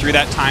fighting through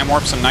that Time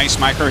Warp. Some nice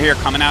micro here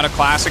coming out of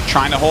Classic,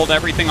 trying to hold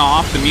everything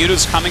off. The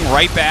muta's coming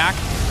right back.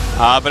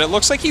 But it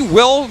looks like he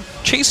will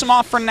chase him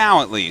off for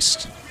now, at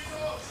least.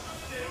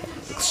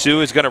 Sue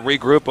is going to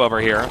regroup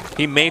over here.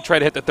 He may try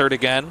to hit the 3rd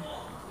again.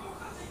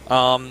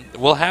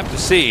 We'll have to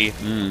see.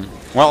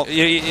 Well,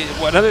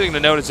 another thing to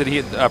note is that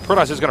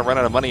Protoss is going to run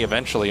out of money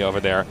eventually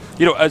over there.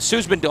 You know,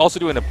 Sue's been also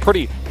doing a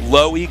pretty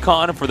low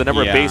econ for the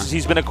number of bases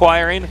he's been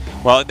acquiring.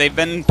 Well, they've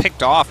been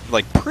picked off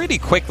like pretty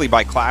quickly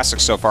by Classic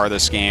so far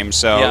this game,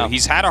 so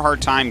he's had a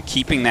hard time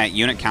keeping that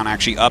unit count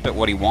actually up at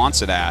what he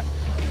wants it at.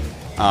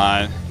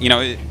 You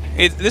know,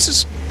 this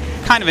is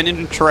kind of an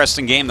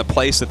interesting game, the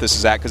place that this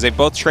is at, because they've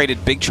both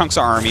traded big chunks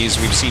of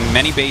armies. We've seen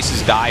many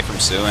bases die from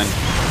Sue, and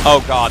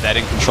oh god, that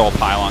in-control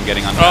pylon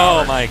getting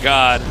unpowered. Oh my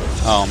god.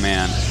 Oh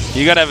man.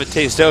 You gotta have a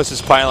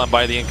Tastosis pylon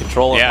by the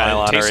in-control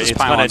pylon. Yeah, Tastosis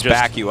pylons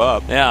back you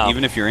up,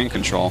 even if you're in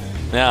control.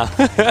 Yeah.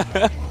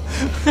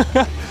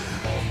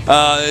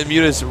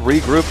 Muta's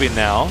regrouping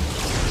now.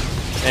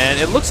 And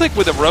it looks like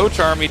with the Roach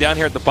army down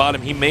here at the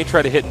bottom, he may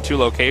try to hit in 2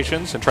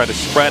 locations and try to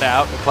spread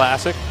out the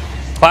Classic.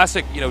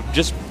 Classic, you know,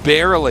 just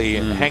barely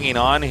hanging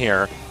on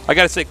here. I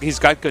got to say, he's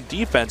got good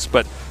defense,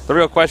 but the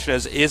real question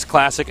is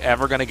Classic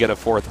ever going to get a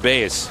 4th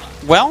base?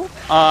 Well,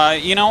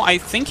 you know, I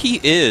think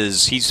he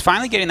is. He's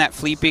finally getting that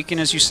Fleet Beacon,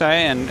 as you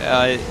say, and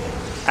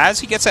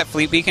as he gets that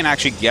Fleet Beacon,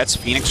 actually gets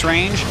Phoenix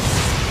range,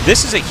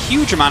 this is a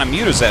huge amount of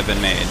mutas that have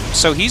been made.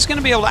 So he's going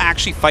to be able to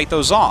actually fight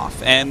those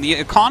off. And the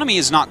economy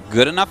is not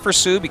good enough for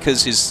Sue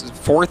because his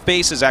 4th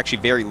base is actually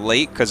very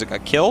late because it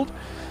got killed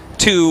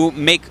to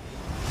make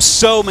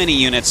so many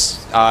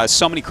units,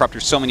 so many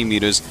Corruptors, so many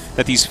mutas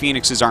that these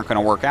Phoenixes aren't going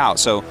to work out.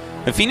 So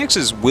the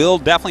Phoenixes will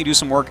definitely do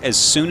some work as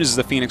soon as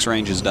the Phoenix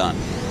range is done.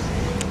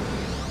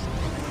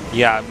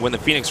 Yeah, when the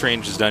Phoenix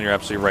range is done, you're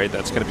absolutely right.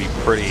 That's going to be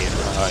pretty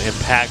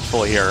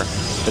impactful here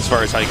as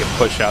far as how you can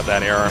push out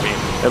that air army.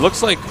 It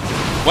looks like,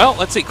 well,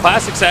 let's see,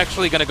 Classic's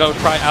actually going to go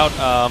try out,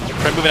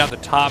 try moving out the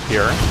top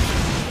here.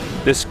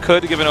 This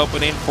could give an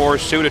opening for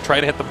Sue to try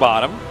to hit the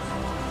bottom.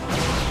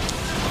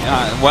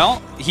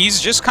 Well,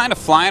 he's just kind of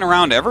flying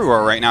around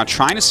everywhere right now,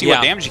 trying to see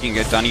what damage he can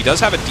get done. He does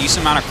have a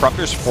decent amount of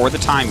Corruptors for the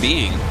time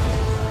being.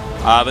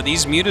 But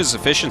these mutas'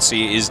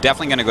 efficiency is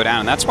definitely going to go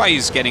down, and that's why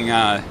he's getting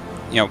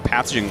you know,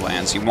 pathogen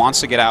glands. He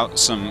wants to get out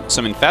some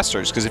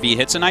infestors, because if he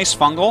hits a nice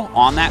fungal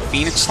on that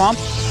Phoenix slump,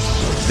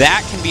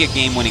 that can be a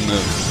game-winning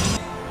move.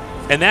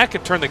 And that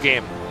could turn the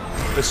game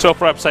so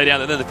far upside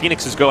down, and then the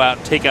Phoenixes go out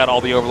and take out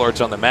all the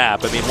Overlords on the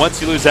map. I mean,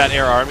 once you lose that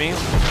air army,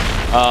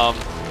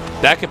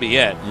 that could be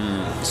it.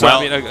 So,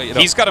 well, I mean, you know,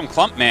 he's got him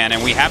clumped, man,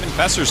 and we have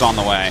infestors on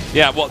the way.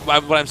 Yeah, well,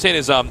 what I'm saying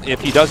is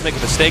if he does make a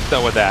mistake,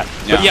 though, with that.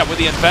 But yeah, with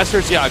the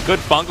infestors, yeah, a good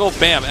fungal,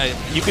 bam.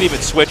 You could even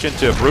switch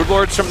into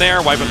Broodlords from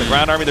there, wipe out the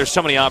ground army. There's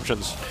so many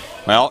options.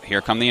 Well,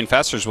 here come the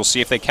infestors. We'll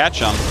see if they catch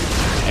him.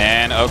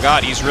 And, oh,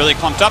 God, he's really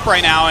clumped up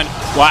right now. And,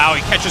 wow,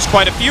 he catches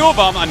quite a few of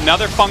them.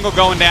 Another fungal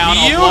going down.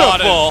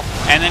 Beautiful.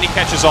 And then he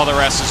catches all the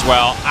rest as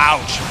well.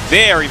 Ouch.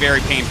 Very, very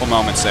painful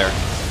moments there.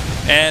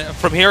 And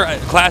from here,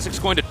 Classic's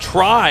going to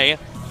try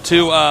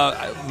to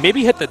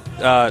maybe hit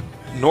the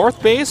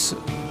north base,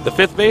 the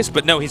 5th base,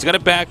 but no, he's going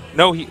to back.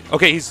 No,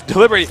 okay, he's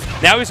deliberate.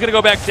 Now he's going to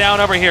go back down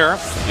over here.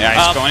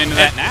 Yeah, he's going into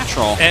that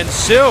natural. And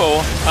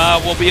Sue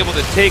will be able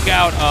to take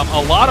out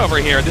a lot over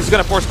here. This is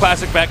going to force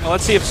Classic back. Now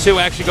let's see if Sue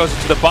actually goes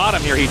to the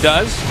bottom here. He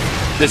does.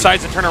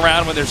 Decides to turn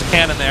around when there's a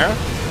cannon there.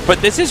 But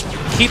this is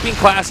keeping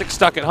Classic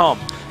stuck at home.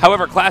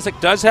 However, Classic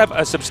does have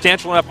a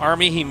substantial enough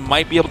army. He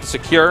might be able to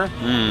secure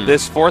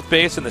this 4th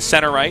base in the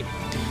center right.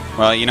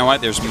 Well, you know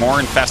what? There's more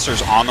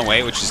infestors on the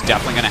way, which is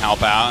definitely going to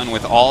help out. And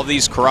with all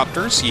these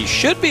Corruptors, he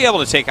should be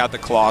able to take out the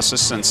Colossus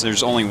since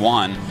there's only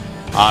one.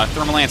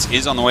 Thermalance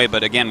is on the way,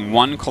 but again,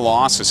 one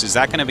Colossus. Is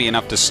that going to be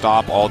enough to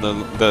stop all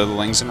the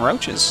Lings and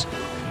Roaches?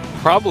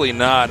 Probably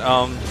not.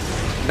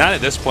 Not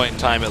at this point in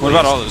time, at least. What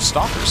about all those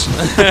Stalkers?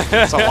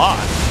 It's a lot.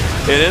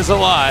 It is a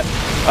lot.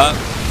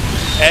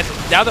 And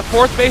now the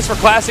 4th base for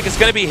Classic is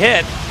going to be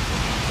hit.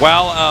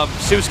 While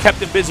Sue's kept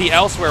him busy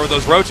elsewhere with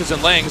those Roaches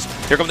and Lings.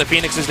 Here come the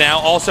Phoenixes now,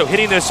 also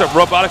hitting this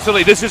robotic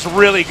facility. This is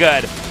really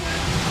good.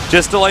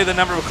 Just delay the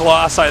number of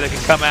Colossi that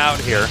can come out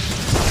here.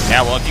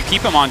 Yeah, well, if you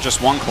keep him on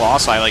just one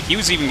Colossi, like he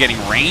was even getting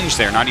range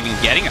there, not even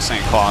getting a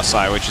second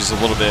Colossi, which is a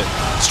little bit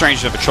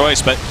strange of a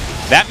choice. But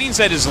that means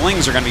that his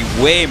Lings are going to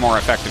be way more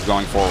effective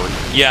going forward.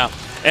 Yeah,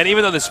 and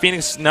even though this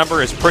Phoenix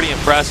number is pretty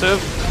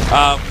impressive,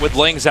 with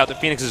Lings out, the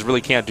Phoenixes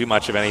really can't do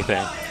much of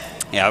anything.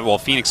 Yeah, well,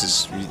 Phoenix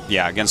is,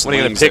 against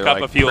Lings. Lings, Pick up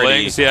like a few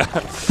Lings, yeah.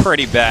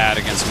 Pretty bad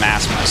against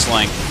Mass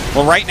Ling.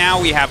 Well, right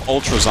now we have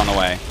Ultras on the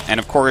way. And,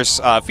 of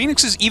course,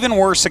 Phoenix is even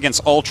worse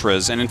against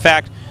Ultras. And, in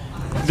fact,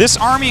 this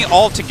army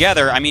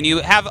altogether, I mean,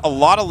 you have a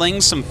lot of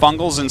Lings, some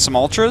Fungals, and some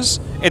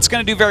Ultras. It's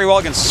going to do very well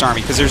against this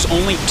army because there's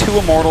only 2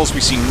 Immortals. We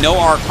see no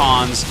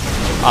Archons.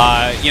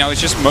 You know,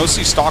 it's just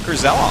mostly Stalker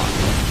Zelon.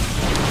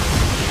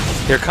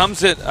 Here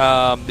comes it,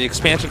 the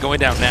expansion going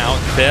down now,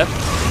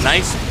 5th.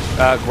 Nice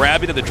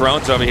grabbing of the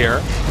drones over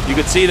here. You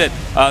can see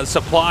that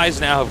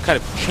supplies now have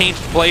kind of changed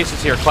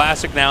places here.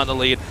 Classic now in the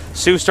lead.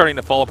 Sue starting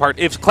to fall apart.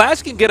 If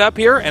Classic can get up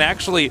here and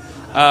actually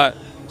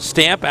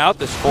stamp out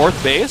this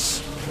 4th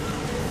base,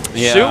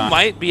 Sue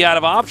might be out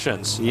of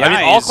options. Yeah, I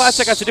mean, all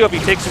Classic has to do if he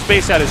takes his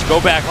base out is go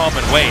back home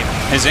and wait.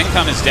 His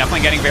income is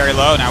definitely getting very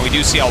low. Now, we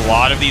do see a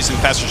lot of these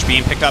infestors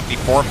being picked up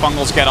before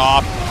Fungals get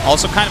off.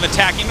 Also kind of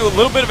attacking to a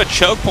little bit of a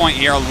choke point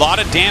here. A lot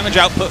of damage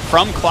output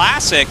from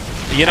Classic.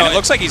 You know, it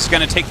looks like he's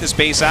going to take this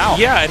base out.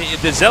 Yeah,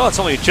 and the Zealot's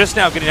only just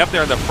now getting up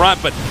there in the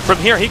front, but from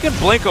here he can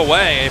blink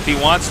away if he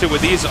wants to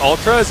with these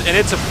Ultras, and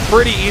it's a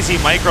pretty easy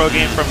micro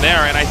game from there,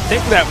 and I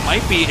think that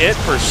might be it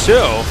for Sue.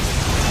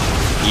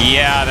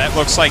 Yeah, that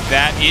looks like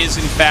that is,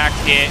 in fact,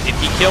 it. If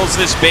he kills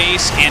this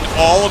base and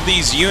all of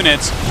these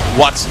units,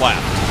 what's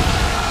left?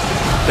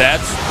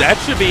 That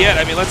should be it.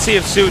 I mean, let's see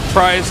if Sue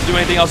tries to do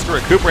anything else to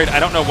recuperate. I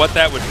don't know what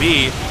that would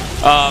be.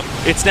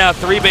 It's now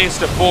 3 base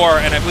to 4,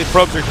 and I believe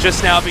probes are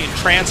just now being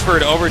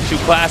transferred over to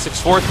Classic's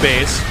 4th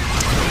base.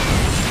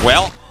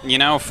 Well, you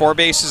know, 4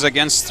 bases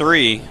against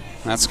 3.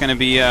 That's going to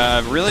be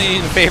really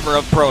in favor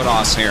of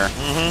Protoss here.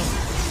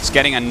 He's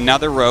getting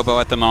another Robo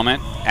at the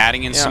moment,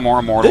 adding in some more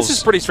Immortals. This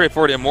is pretty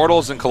straightforward.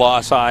 Immortals and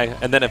Colossi,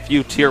 and then a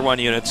few Tier 1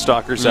 units,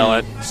 Stalker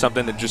Zealot,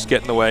 something that just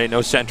get in the way.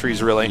 No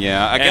sentries, really.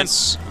 Yeah,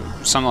 against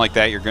something like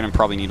that, you're going to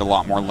probably need a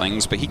lot more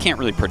Lings, but he can't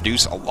really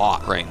produce a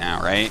lot right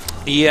now, right?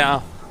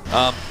 Yeah.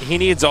 He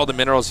needs all the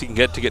minerals he can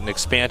get to get an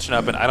expansion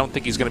up, and I don't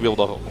think he's going to be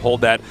able to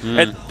hold that.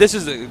 And this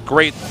is a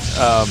great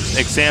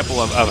example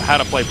of how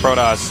to play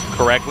Protoss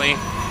correctly.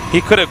 He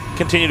could have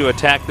continued to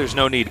attack. There's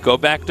no need. Go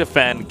back,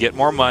 defend, get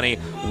more money,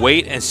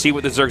 wait, and see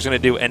what the Zerg's going to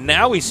do. And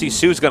now we see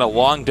Su's got a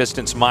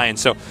long-distance mine.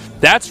 So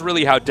that's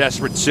really how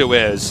desperate Su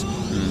is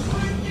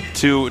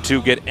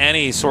to get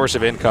any source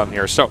of income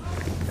here. So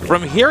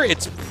from here,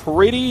 it's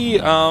pretty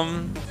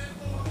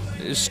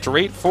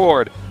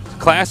straightforward.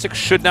 Classic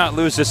should not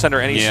lose this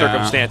under any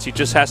circumstance. He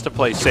just has to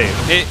play safe.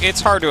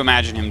 It's hard to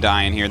imagine him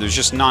dying here. There's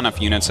just not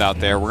enough units out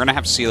there. We're going to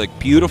have to see like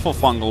beautiful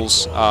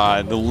Fungals.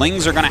 The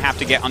Lings are going to have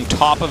to get on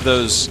top of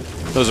those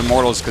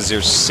Immortals because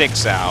there's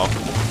 6 out.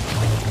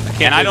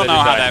 And I don't know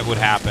how that would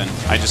happen.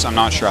 I'm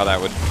not sure how that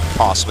would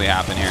possibly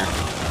happen here.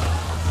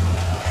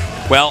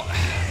 Well,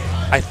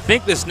 I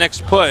think this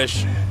next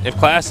push, if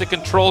Classic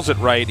controls it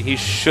right, he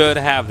should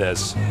have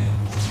this.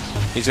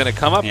 He's going to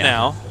come up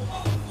now.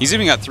 He's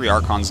even got 3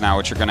 Archons now,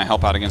 which are going to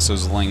help out against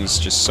those Lings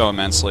just so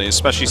immensely,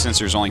 especially since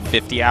there's only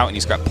 50 out, and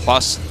he's got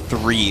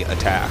 +3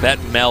 attack.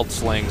 That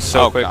melts Lings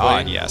so quickly.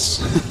 God, yes.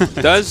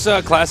 Does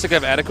Classic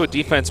have adequate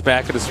defense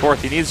back at his 4th?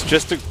 He needs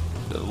just a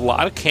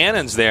lot of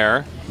cannons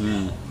there.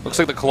 Looks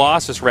like the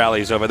Colossus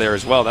rallies over there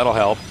as well. That'll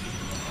help.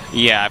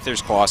 Yeah, if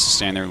there's Colossus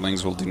standing there,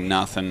 Lings will do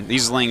nothing.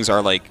 These Lings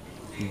are like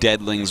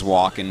dead Lings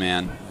walking,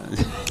 man.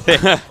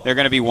 They're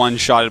going to be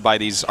one-shotted by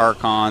these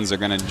Archons. They're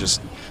going to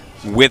just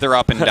wither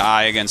up and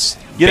die against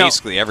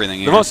basically everything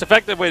here. The most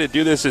effective way to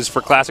do this is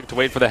for Classic to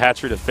wait for the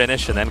hatchery to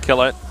finish and then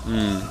kill it.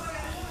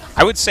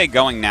 I would say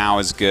going now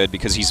is good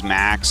because he's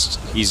maxed.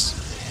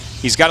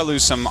 He's got to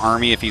lose some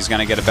army if he's going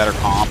to get a better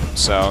comp,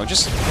 so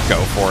just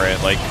go for it.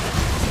 Like,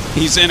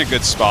 he's in a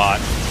good spot.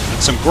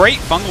 Some great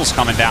Fungals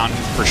coming down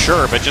for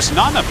sure, but just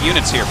not enough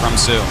units here from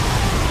Su.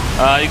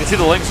 You can see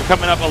the Lings are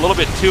coming up a little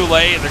bit too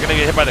late. They're going to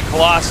get hit by the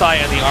Colossi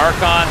and the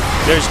Archon.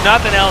 There's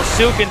nothing else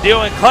Su can do,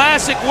 and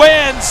Classic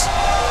wins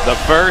the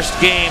first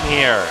game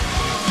here.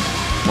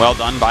 Well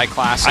done by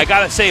Classic. I got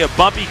to say, a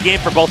bumpy game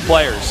for both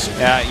players.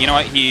 Yeah, you know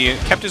what? He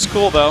kept his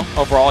cool, though.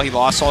 Overall, he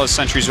lost all his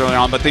sentries early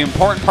on, but the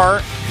important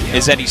part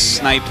is that he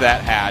sniped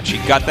that hatch. He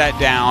got that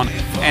down,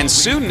 and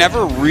Su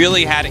never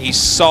really had a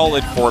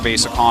solid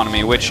 4-base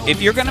economy, which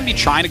if you're going to be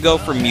trying to go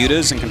for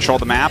mutas and control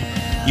the map,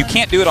 you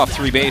can't do it off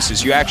 3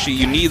 bases.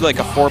 You need like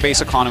a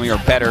 4-base economy or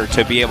better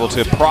to be able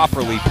to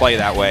properly play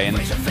that way, and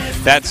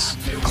that's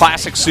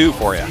Classic Su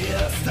for you.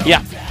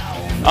 Yeah.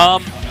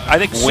 I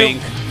think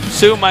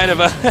Su might have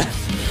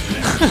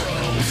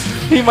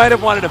he might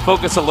have wanted to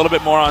focus a little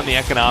bit more on the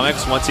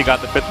economics once he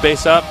got the 5th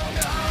base up.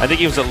 I think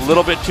he was a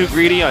little bit too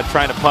greedy on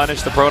trying to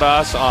punish the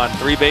Protoss on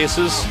 3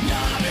 bases.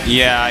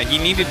 Yeah, he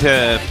needed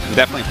to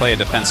definitely play a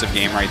defensive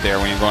game right there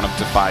when you're going up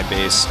to 5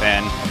 base.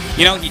 And,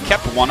 you know, he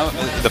kept the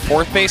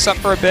 4th base up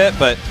for a bit,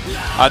 but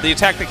the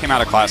attack that came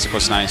out of Classic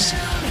was nice.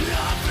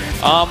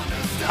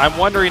 I'm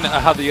wondering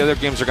how the other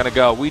games are going to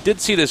go. We did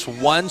see this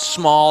one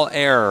small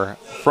error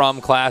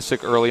from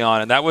Classic early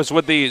on, and that was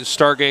with the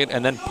Stargate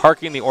and then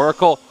parking the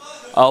Oracle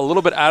a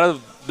little bit out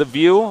of the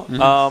view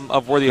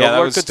of where the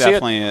Overlord could see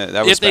it.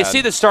 If they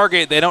see the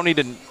Stargate, they don't need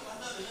to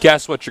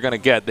guess what you're going to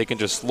get. They can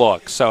just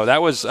look. So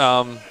that was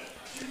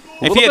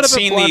if he had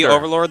seen the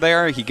Overlord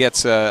there, he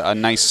gets a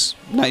nice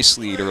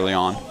lead early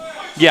on.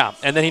 Yeah,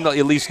 and then he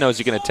at least knows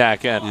he can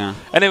attack in. Yeah.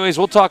 Anyways,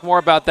 we'll talk more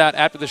about that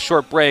after the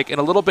short break. In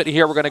a little bit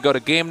here, we're going to go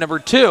to game number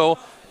 2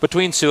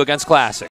 between Su against Classic.